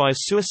killed by a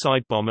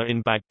suicide bomber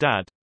in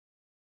Baghdad.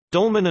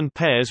 Dolman and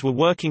Pears were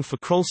working for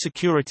Kroll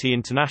Security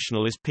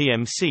International as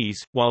PMCs,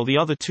 while the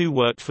other two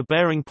worked for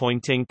Bearing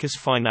Point Inc. as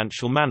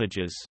financial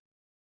managers.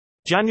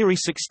 January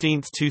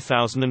 16,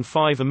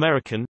 2005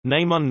 American,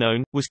 name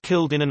unknown, was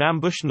killed in an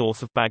ambush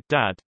north of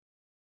Baghdad.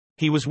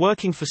 He was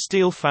working for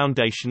Steel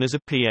Foundation as a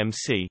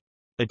PMC.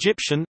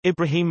 Egyptian,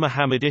 Ibrahim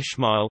Mohammed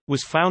Ismail,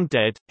 was found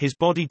dead, his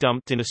body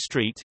dumped in a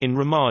street, in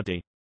Ramadi.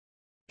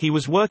 He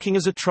was working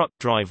as a truck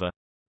driver.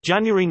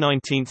 January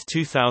 19,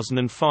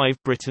 2005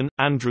 Britain,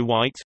 Andrew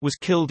White, was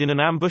killed in an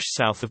ambush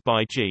south of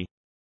Baiji.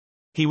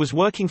 He was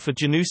working for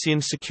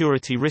Janusian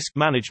Security Risk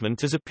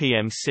Management as a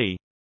PMC.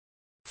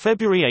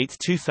 February 8,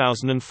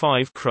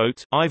 2005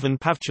 Croat, Ivan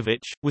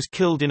Pavchovich, was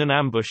killed in an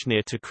ambush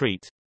near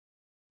Tikrit.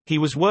 He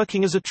was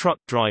working as a truck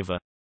driver.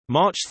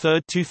 March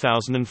 3,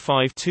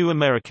 2005 Two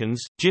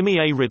Americans, Jimmy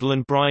A. Riddle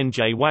and Brian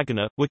J.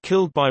 Wagoner, were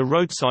killed by a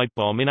roadside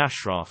bomb in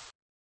Ashraf.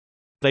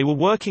 They were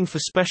working for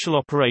Special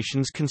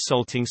Operations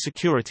Consulting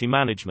Security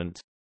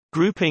Management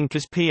Group Inc.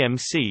 as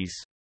PMCs.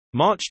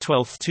 March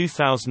 12,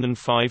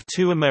 2005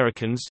 Two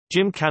Americans,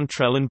 Jim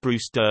Cantrell and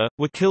Bruce Durr,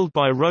 were killed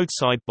by a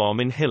roadside bomb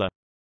in Hilla.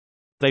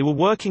 They were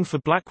working for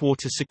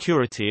Blackwater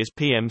Security as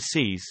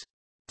PMCs.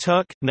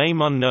 Turk,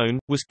 name unknown,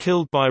 was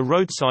killed by a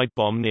roadside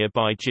bomb near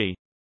Baiji.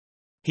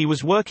 He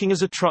was working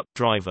as a truck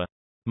driver.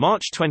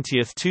 March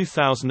 20,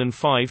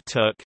 2005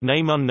 Turk,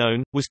 name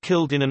unknown, was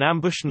killed in an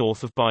ambush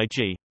north of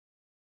Baiji.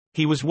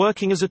 He was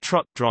working as a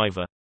truck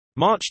driver.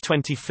 March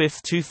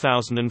 25,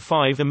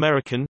 2005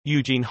 American,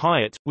 Eugene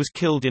Hyatt, was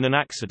killed in an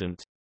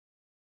accident.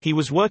 He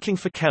was working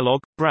for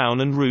Kellogg, Brown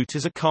 & Root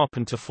as a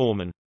carpenter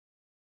foreman.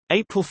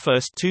 April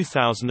 1,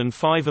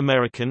 2005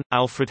 American,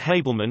 Alfred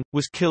Habelman,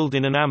 was killed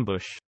in an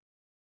ambush.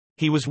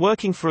 He was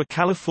working for a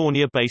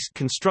California-based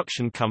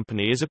construction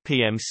company as a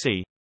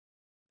PMC.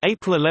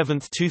 April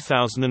 11,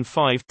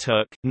 2005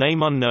 Turk,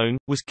 name unknown,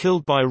 was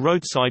killed by a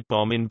roadside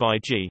bomb in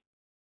Baiji.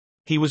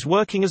 He was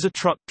working as a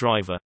truck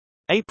driver.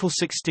 April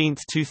 16,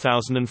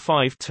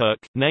 2005 Turk,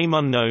 name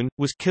unknown,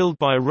 was killed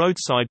by a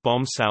roadside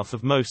bomb south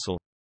of Mosul.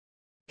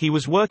 He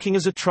was working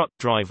as a truck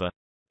driver.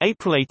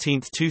 April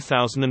 18,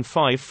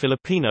 2005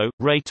 Filipino,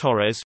 Ray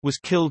Torres, was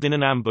killed in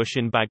an ambush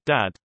in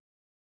Baghdad.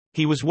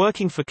 He was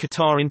working for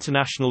Qatar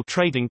International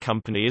Trading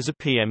Company as a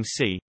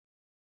PMC.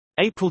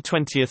 April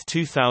 20,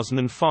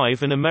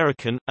 2005 An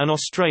American, an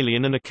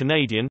Australian and a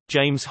Canadian,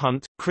 James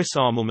Hunt, Chris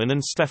Armelman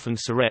and Stefan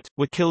Surrett,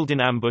 were killed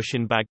in ambush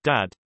in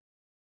Baghdad.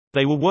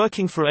 They were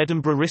working for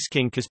Edinburgh Risk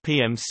Inc. as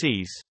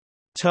PMCs.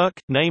 Turk,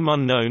 name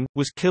unknown,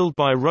 was killed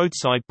by a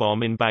roadside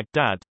bomb in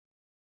Baghdad.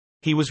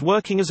 He was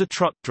working as a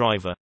truck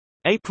driver.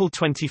 April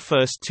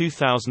 21,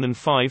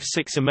 2005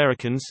 6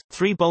 Americans,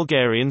 3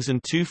 Bulgarians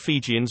and 2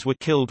 Fijians were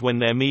killed when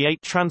their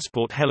Mi-8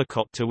 transport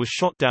helicopter was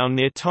shot down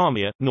near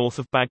Tamia, north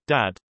of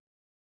Baghdad.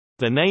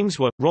 Their names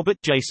were, Robert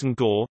Jason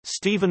Gore,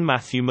 Stephen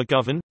Matthew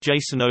McGovern,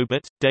 Jason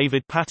Obert,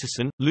 David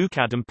Patterson, Luke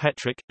Adam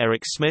Petrick,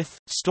 Eric Smith,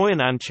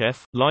 Stoyan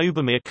Anchev,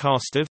 Lyubomir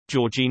Karstov,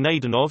 Georgi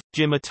Nadanov,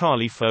 Jim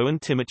Atalifo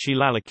and Timothy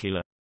Lalakila.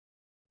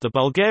 The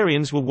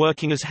Bulgarians were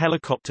working as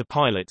helicopter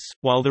pilots,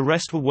 while the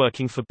rest were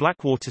working for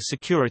Blackwater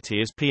Security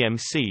as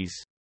PMCs.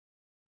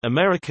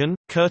 American,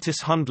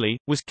 Curtis Hundley,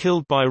 was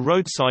killed by a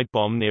roadside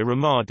bomb near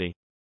Ramadi.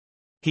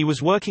 He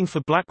was working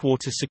for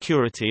Blackwater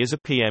Security as a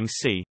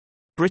PMC.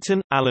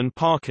 Britain, Alan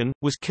Parkin,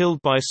 was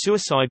killed by a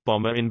suicide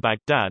bomber in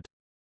Baghdad.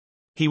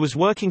 He was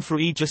working for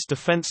Aegis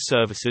Defense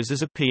Services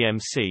as a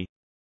PMC.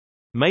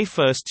 May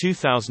 1,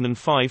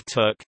 2005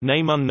 Turk,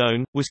 name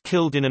unknown, was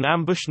killed in an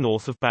ambush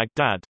north of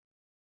Baghdad.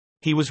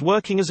 He was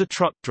working as a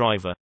truck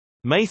driver.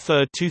 May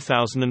 3,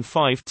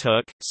 2005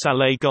 Turk,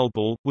 Saleh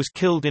Gulbul, was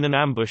killed in an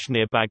ambush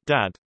near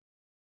Baghdad.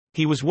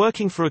 He was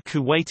working for a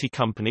Kuwaiti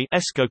company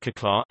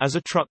as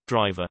a truck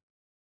driver.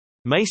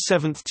 May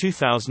 7,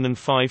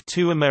 2005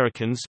 2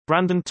 Americans,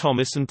 Brandon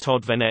Thomas and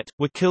Todd Venette,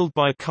 were killed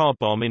by a car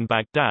bomb in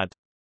Baghdad.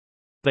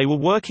 They were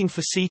working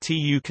for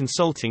CTU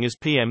Consulting as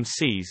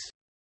PMCs.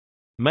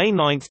 May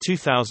 9,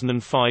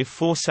 2005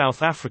 4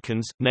 South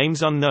Africans,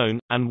 names unknown,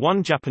 and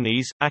 1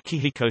 Japanese,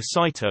 Akihiko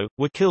Saito,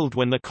 were killed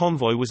when the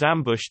convoy was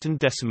ambushed and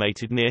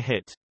decimated near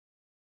Hit.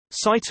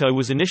 Saito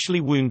was initially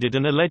wounded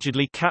and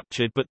allegedly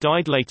captured but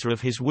died later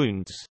of his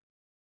wounds.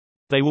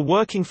 They were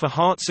working for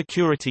Hart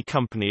Security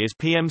Company as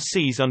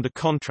PMCs under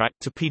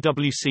contract to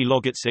PwC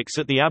Logistics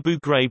at the Abu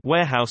Ghraib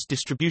Warehouse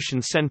Distribution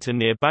Center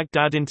near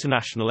Baghdad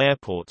International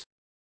Airport.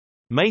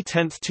 May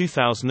 10,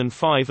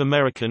 2005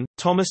 American,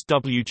 Thomas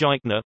W.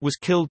 Jeichner, was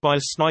killed by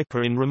a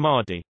sniper in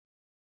Ramadi.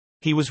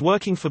 He was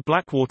working for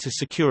Blackwater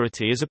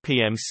Security as a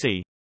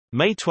PMC.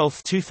 May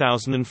 12,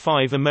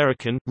 2005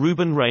 American,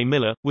 Reuben Ray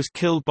Miller, was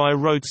killed by a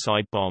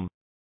roadside bomb.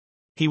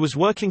 He was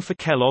working for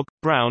Kellogg,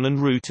 Brown &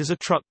 Root as a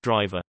truck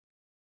driver.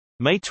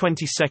 May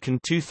 22,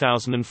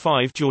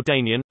 2005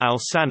 Jordanian, Al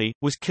Sani,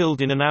 was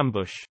killed in an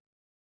ambush.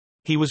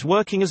 He was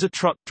working as a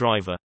truck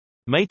driver.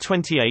 May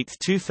 28,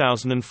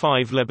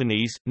 2005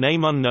 Lebanese,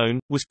 name unknown,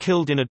 was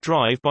killed in a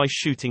drive-by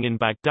shooting in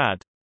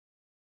Baghdad.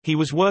 He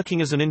was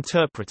working as an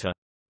interpreter.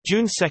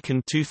 June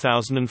 2,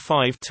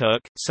 2005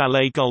 Turk,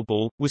 Saleh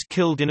Gulbul, was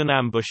killed in an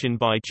ambush in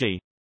Baiji.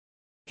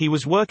 He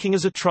was working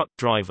as a truck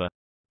driver.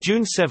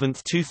 June 7,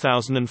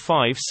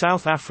 2005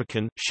 South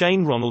African,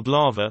 Shane Ronald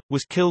Lava,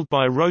 was killed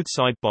by a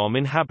roadside bomb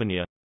in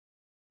Habbaniya.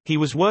 He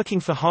was working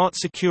for Hart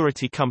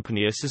Security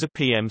Company as a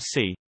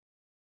PMC.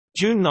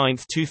 June 9,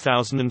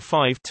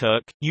 2005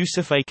 Turk,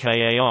 Yusuf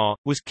Akar,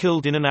 was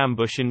killed in an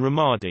ambush in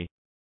Ramadi.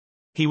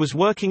 He was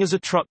working as a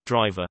truck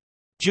driver.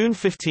 June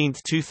 15,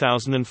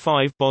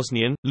 2005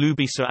 Bosnian,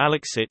 Ljubiša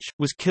Aleksić,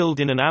 was killed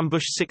in an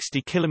ambush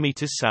 60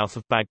 km south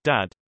of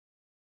Baghdad.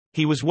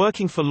 He was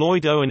working for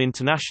Lloyd Owen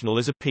International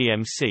as a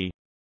PMC.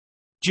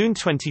 June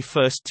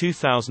 21,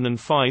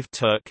 2005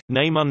 Turk,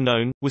 name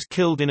unknown, was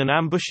killed in an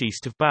ambush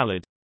east of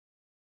Balad.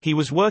 He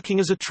was working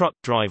as a truck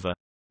driver.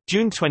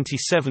 June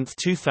 27,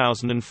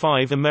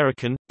 2005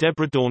 American,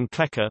 Deborah Dawn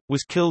Klecker,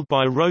 was killed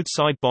by a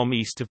roadside bomb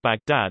east of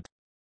Baghdad.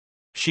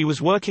 She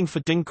was working for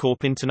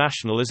DynCorp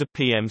International as a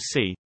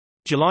PMC.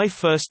 July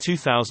 1,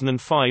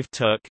 2005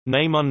 Turk,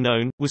 name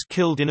unknown, was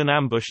killed in an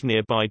ambush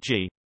near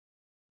Baiji.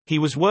 He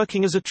was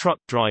working as a truck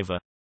driver.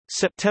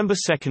 September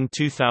 2,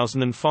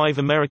 2005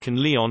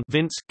 American Leon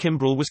Vince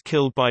Kimbrell was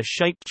killed by a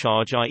shaped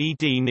charge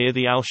IED near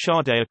the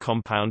Al-Shardaya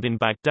compound in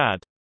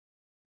Baghdad.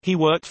 He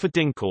worked for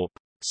DynCorp.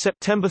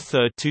 September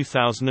 3,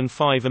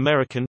 2005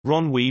 American,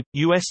 Ron Weeb,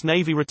 U.S.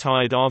 Navy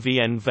retired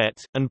RVN vet,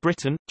 and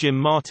Britain, Jim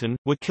Martin,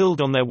 were killed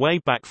on their way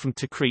back from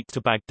Tikrit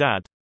to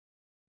Baghdad.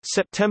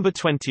 September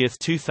 20,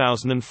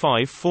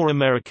 2005 4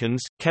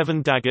 Americans,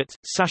 Kevin Daggett,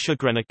 Sasha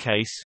Grenner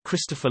Case,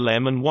 Christopher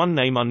Lem and one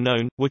name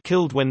unknown, were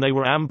killed when they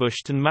were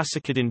ambushed and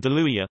massacred in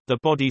Deluya. Their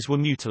bodies were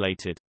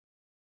mutilated.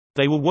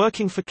 They were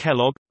working for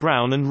Kellogg,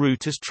 Brown and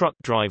Root as truck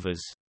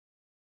drivers.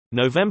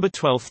 November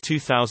 12,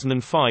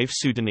 2005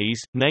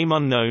 Sudanese, name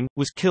unknown,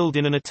 was killed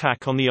in an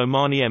attack on the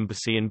Omani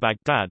embassy in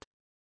Baghdad.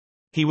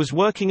 He was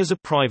working as a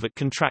private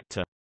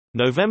contractor.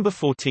 November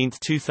 14,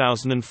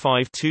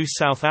 2005 two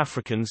South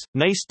Africans,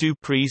 Nace du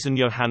Preez and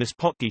Johannes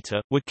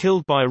Potgieter, were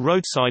killed by a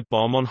roadside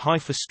bomb on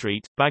Haifa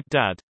Street,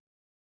 Baghdad.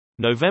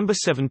 November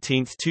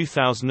 17,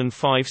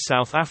 2005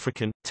 South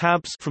African,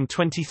 Tabs from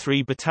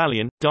 23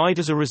 Battalion, died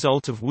as a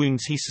result of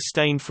wounds he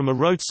sustained from a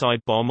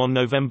roadside bomb on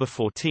November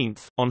 14,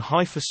 on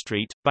Haifa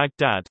Street,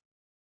 Baghdad.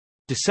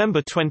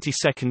 December 22,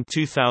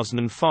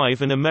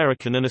 2005 an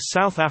American and a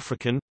South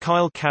African,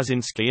 Kyle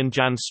Kaczynski and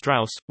Jan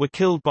Strauss, were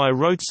killed by a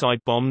roadside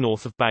bomb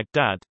north of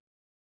Baghdad.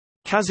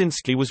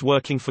 Kaczynski was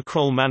working for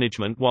Kroll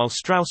Management while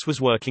Strauss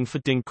was working for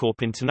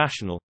DynCorp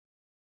International.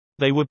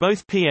 They were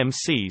both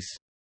PMCs.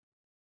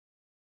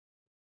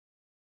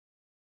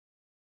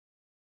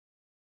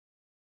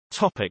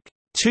 Topic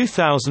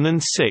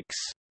 2006.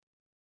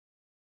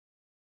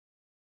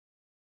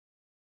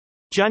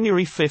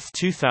 January 5,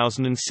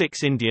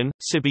 2006 Indian,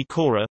 Sibi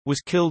Kaura,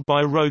 was killed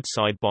by a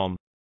roadside bomb.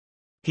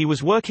 He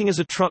was working as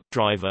a truck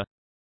driver.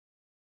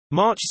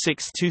 March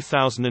 6,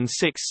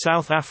 2006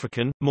 South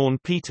African, Morn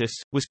Peters,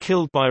 was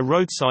killed by a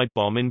roadside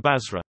bomb in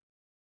Basra.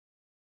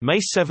 May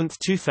 7,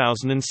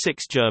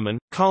 2006 German,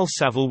 Karl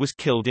Saville was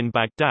killed in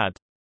Baghdad.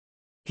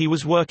 He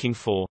was working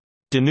for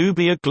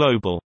Danubia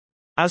Global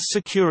as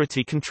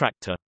security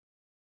contractor.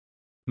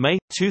 May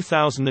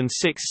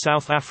 2006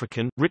 South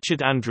African,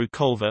 Richard Andrew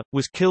Culver,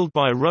 was killed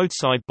by a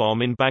roadside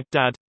bomb in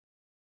Baghdad.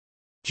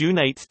 June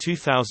 8,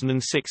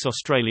 2006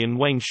 Australian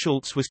Wayne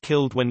Schultz was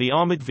killed when the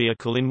armoured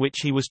vehicle in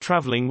which he was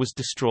travelling was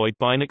destroyed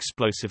by an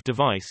explosive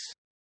device.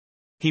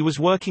 He was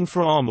working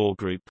for Armour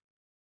Group.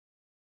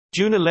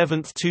 June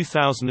 11,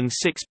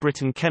 2006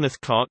 Briton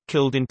Kenneth Clark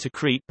killed in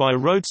Tikrit by a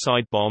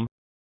roadside bomb.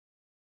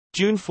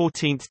 June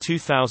 14,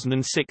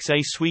 2006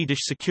 a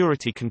Swedish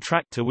security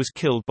contractor was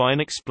killed by an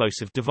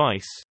explosive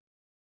device.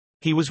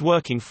 He was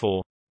working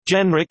for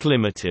Genric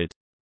Limited.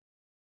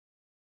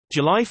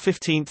 July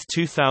 15,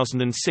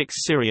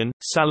 2006 Syrian,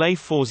 Saleh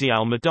Fawzi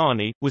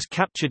al-Madani, was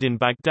captured in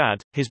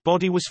Baghdad. His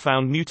body was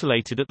found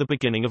mutilated at the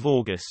beginning of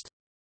August.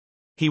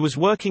 He was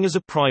working as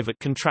a private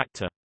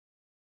contractor.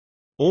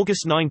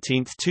 August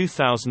 19,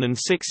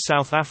 2006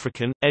 South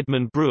African,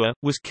 Edmund Brewer,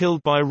 was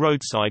killed by a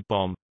roadside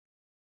bomb.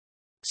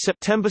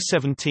 September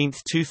 17,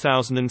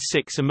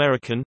 2006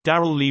 American,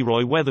 Darrell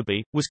Leroy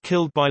Weatherby, was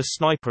killed by a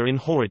sniper in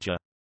Horija.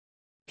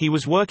 He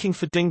was working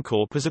for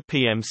DynCorp as a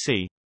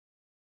PMC.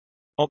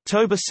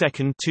 October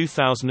 2,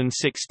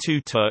 2006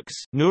 two Turks,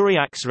 Nuri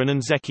Aksaran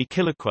and Zeki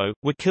Kilikwo,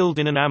 were killed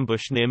in an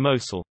ambush near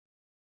Mosul.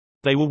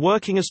 They were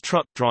working as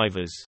truck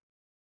drivers.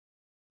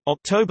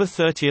 October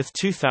 30,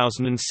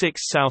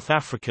 2006 South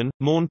African,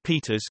 Morn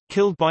Peters,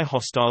 killed by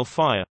hostile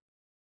fire.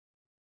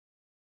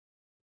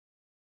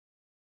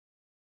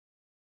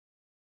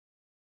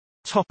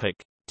 Topic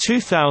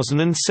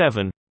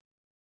 2007.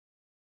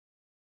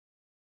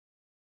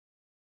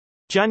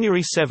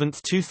 January 7,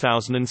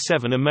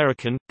 2007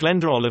 American,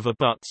 Glenda Oliver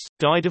Butts,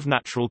 died of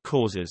natural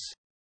causes.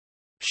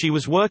 She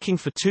was working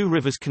for Two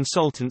Rivers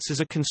Consultants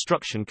as a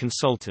construction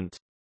consultant.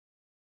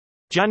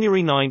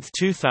 January 9,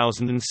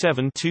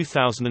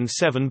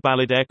 2007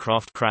 Ballad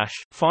aircraft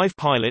crash, 5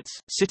 pilots,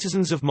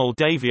 citizens of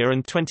Moldavia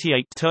and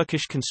 28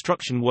 Turkish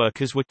construction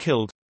workers were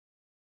killed.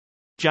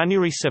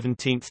 January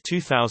 17,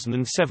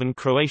 2007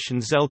 Croatian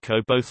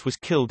Zelko both was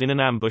killed in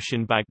an ambush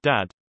in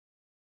Baghdad.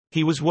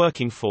 He was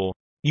working for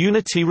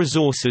Unity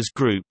Resources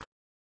Group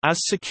as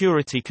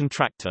security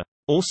contractor.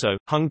 Also,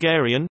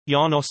 Hungarian,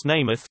 János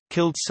Németh,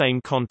 killed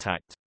same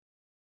contact.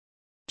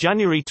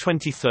 January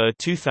 23,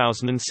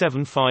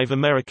 2007 5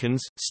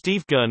 Americans,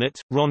 Steve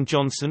Gurnett, Ron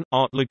Johnson,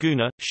 Art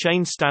Laguna,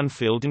 Shane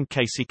Stanfield and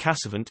Casey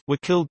Cassavant, were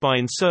killed by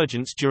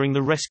insurgents during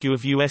the rescue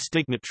of U.S.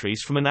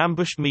 dignitaries from an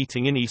ambushed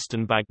meeting in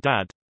eastern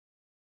Baghdad.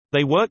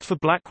 They worked for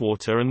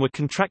Blackwater and were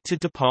contracted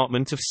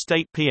Department of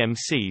State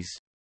PMCs.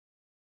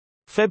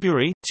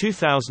 February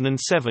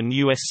 2007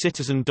 U.S.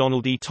 citizen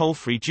Donald E.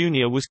 Tolfree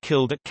Jr. was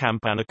killed at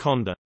Camp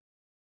Anaconda.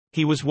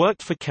 He was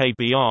worked for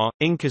KBR,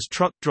 Inc. as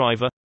truck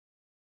driver.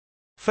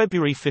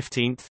 February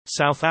 15,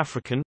 South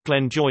African,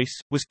 Glenn Joyce,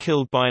 was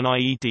killed by an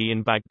IED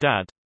in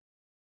Baghdad.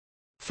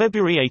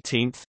 February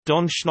 18,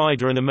 Don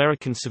Schneider, an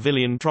American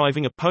civilian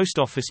driving a post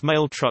office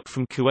mail truck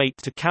from Kuwait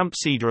to Camp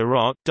Cedar,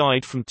 Iraq,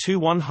 died from 2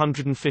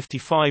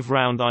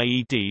 155-round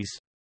IEDs.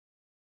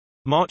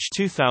 March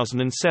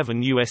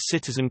 2007 U.S.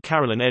 citizen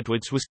Carolyn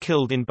Edwards was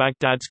killed in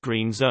Baghdad's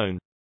Green Zone.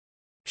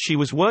 She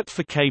was worked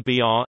for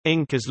KBR,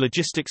 Inc. as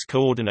logistics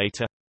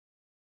coordinator.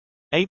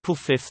 April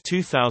 5,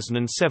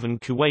 2007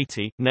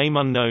 Kuwaiti, name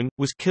unknown,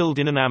 was killed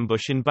in an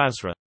ambush in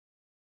Basra.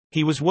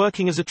 He was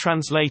working as a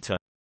translator.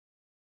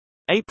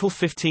 April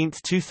 15,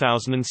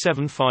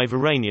 2007 5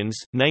 Iranians,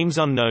 names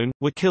unknown,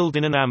 were killed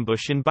in an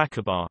ambush in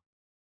Bakabar.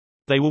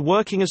 They were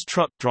working as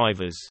truck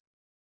drivers.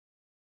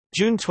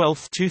 June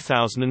 12,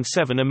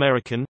 2007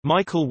 American,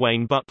 Michael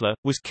Wayne Butler,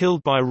 was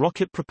killed by a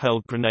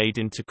rocket-propelled grenade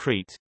into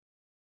Crete.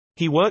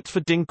 He worked for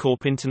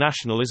DynCorp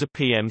International as a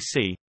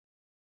PMC.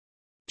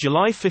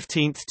 July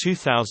 15,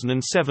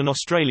 2007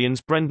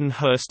 Australians Brendan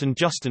Hurst and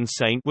Justin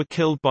Saint were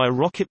killed by a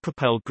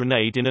rocket-propelled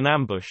grenade in an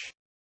ambush.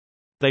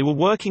 They were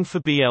working for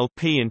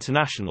BLP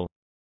International.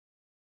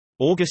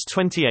 August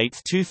 28,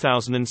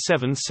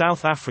 2007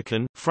 South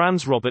African,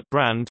 Frans Robert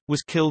Brand,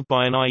 was killed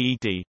by an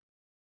IED.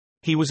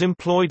 He was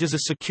employed as a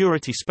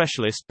security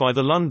specialist by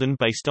the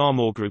London-based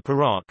Armour Group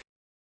Iraq.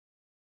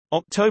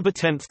 October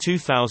 10,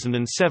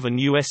 2007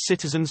 U.S.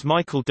 citizens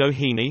Michael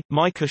Doheny,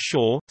 Micah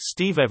Shaw,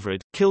 Steve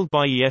Everett, killed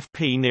by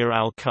EFP near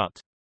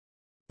Al-Qut.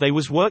 They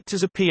was worked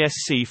as a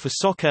PSC for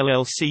SOC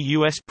LLC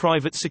U.S.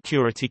 private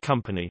security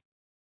company.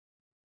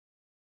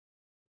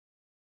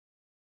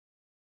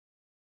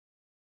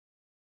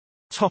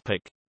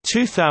 Topic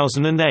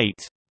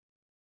 2008.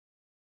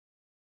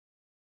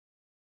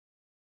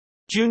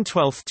 June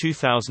 12,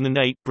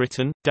 2008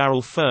 Britain,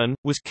 Darrell Fern,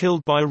 was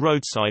killed by a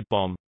roadside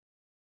bomb.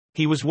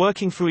 He was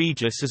working for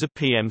Aegis as a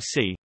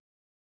PMC.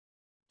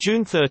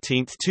 June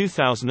 13,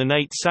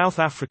 2008 South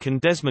African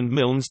Desmond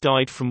Milnes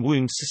died from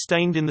wounds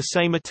sustained in the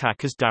same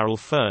attack as Darrell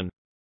Fern.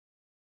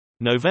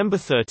 November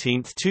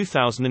 13,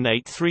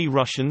 2008 3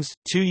 Russians,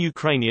 2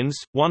 Ukrainians,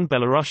 1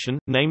 Belarusian,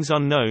 names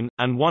unknown,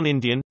 and 1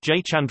 Indian,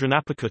 Jaychandran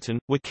Apikutan,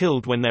 were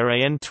killed when their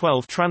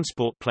AN-12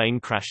 transport plane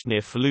crashed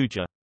near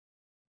Fallujah.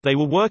 They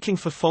were working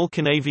for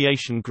Falcon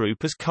Aviation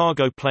Group as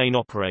cargo plane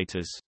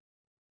operators.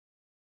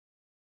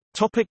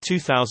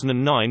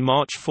 2009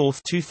 March 4,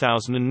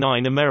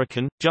 2009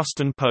 American,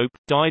 Justin Pope,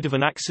 died of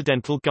an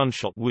accidental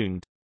gunshot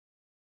wound.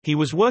 He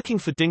was working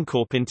for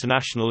DynCorp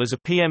International as a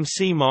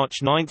PMC. March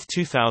 9,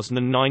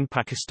 2009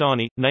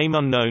 Pakistani, name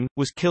unknown,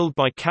 was killed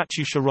by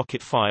Katyusha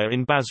rocket fire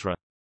in Basra.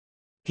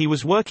 He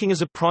was working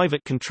as a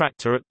private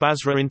contractor at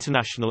Basra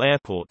International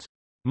Airport.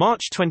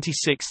 March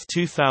 26,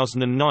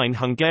 2009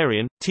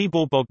 Hungarian,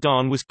 Tibor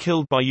Bogdan was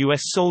killed by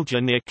U.S.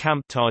 soldier near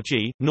Camp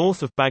Taji,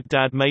 north of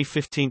Baghdad. May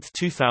 15,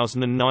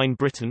 2009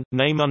 Britain,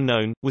 name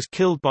unknown, was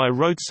killed by a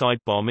roadside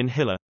bomb in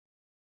Hilla.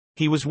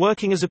 He was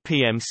working as a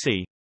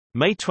PMC.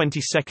 May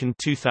 22,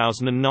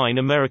 2009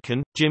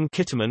 American, Jim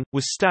Kitterman,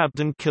 was stabbed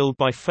and killed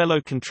by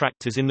fellow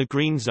contractors in the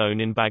Green Zone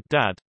in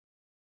Baghdad.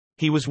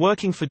 He was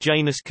working for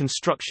Janus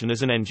Construction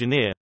as an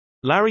engineer.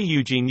 Larry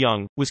Eugene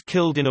Young, was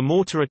killed in a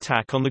mortar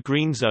attack on the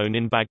Green Zone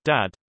in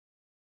Baghdad.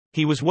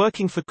 He was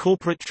working for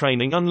Corporate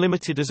Training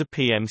Unlimited as a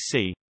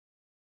PMC.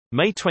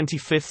 May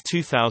 25,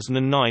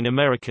 2009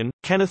 American,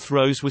 Kenneth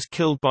Rose was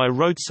killed by a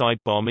roadside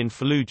bomb in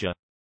Fallujah.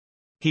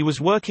 He was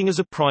working as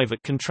a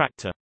private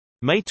contractor.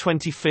 May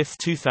 25,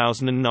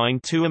 2009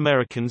 2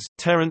 Americans,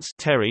 Terrence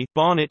Terry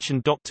Barnich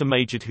and Dr.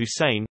 Majid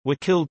Hussein, were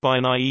killed by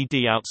an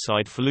IED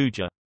outside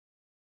Fallujah.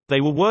 They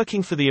were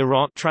working for the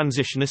Iraq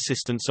Transition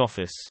Assistance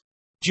Office.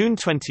 June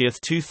 20,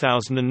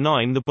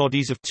 2009 the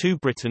bodies of 2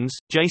 Britons,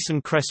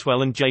 Jason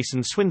Cresswell and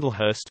Jason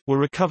Swindlehurst, were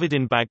recovered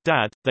in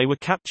Baghdad. They were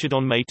captured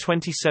on May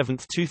 27,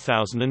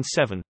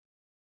 2007.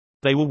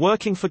 They were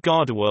working for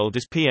Gardaworld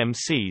as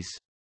PMCs.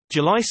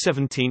 July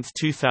 17,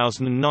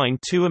 2009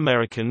 2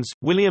 Americans,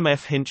 William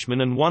F.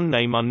 Hinchman and 1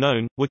 name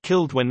unknown, were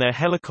killed when their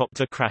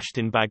helicopter crashed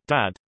in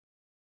Baghdad.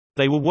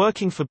 They were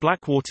working for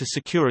Blackwater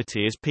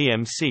Security as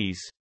PMCs.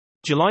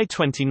 July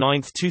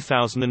 29,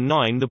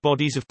 2009 the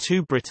bodies of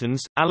 2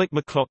 Britons, Alec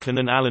McLaughlin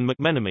and Alan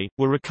McMenemy,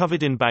 were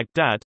recovered in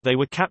Baghdad. They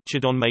were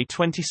captured on May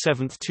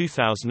 27,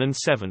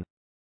 2007.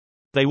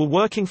 They were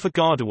working for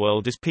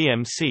Gardaworld as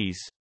PMCs.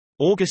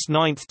 August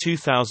 9,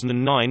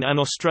 2009 an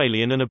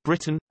Australian and a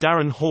Briton,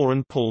 Darren Hoare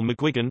and Paul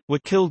McGuigan, were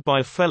killed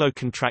by a fellow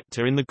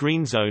contractor in the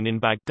Green Zone in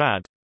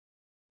Baghdad.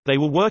 They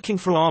were working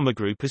for Armour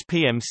Group as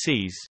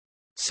PMCs.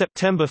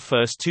 September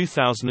 1,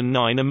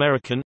 2009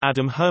 American,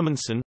 Adam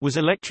Hermanson, was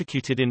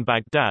electrocuted in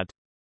Baghdad.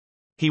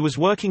 He was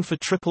working for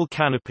Triple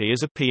Canopy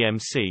as a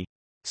PMC.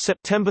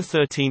 September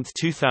 13,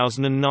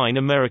 2009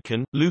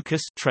 American,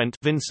 Lucas Trent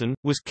Vinson,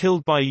 was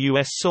killed by a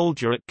U.S.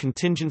 soldier at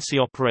Contingency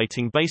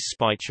Operating Base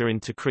Speicher in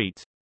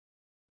Tikrit.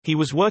 He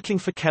was working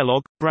for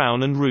Kellogg,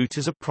 Brown and Root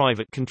as a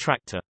private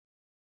contractor.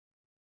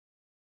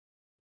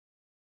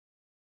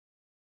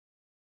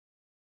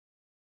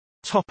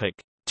 Topic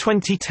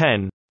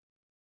 2010.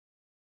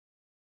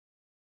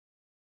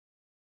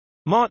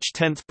 March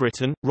 10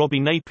 Britain, Robbie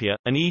Napier,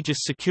 an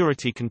Aegis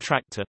security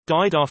contractor,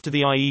 died after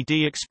the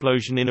IED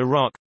explosion in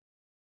Iraq.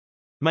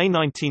 May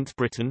 19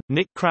 Britain,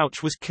 Nick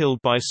Crouch was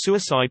killed by a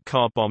suicide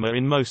car bomber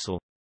in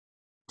Mosul.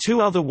 2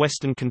 other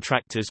Western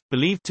contractors,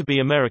 believed to be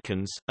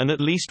Americans, and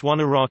at least 1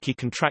 Iraqi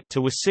contractor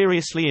were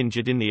seriously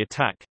injured in the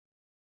attack.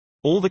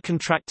 All the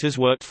contractors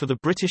worked for the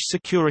British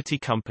security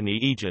company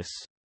Aegis.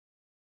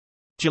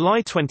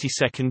 July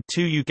 22,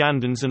 2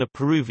 Ugandans and a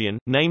Peruvian,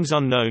 names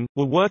unknown,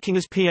 were working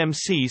as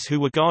PMCs who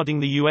were guarding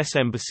the U.S.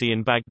 Embassy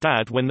in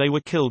Baghdad when they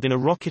were killed in a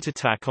rocket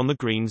attack on the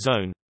Green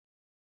Zone.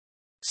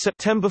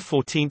 September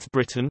 14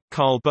 Britain,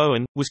 Carl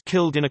Bowen, was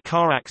killed in a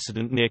car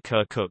accident near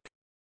Kirkuk.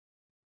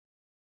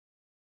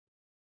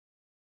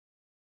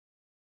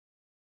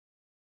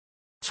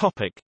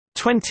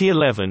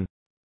 2011.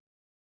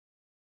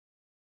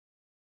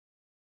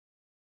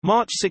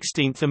 March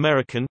 16 –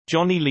 American,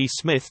 Johnny Lee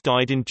Smith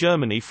died in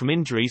Germany from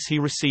injuries he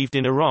received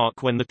in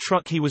Iraq when the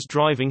truck he was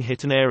driving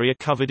hit an area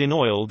covered in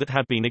oil that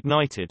had been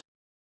ignited.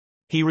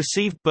 He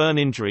received burn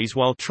injuries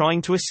while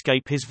trying to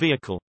escape his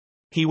vehicle.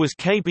 He was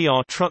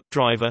KBR truck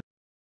driver.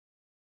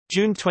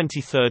 June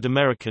 23 –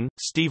 American,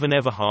 Stephen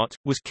Everhart,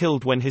 was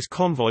killed when his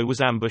convoy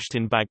was ambushed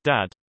in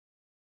Baghdad.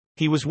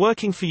 He was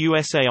working for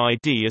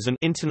USAID as an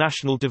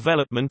international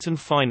development and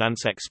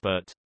finance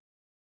expert.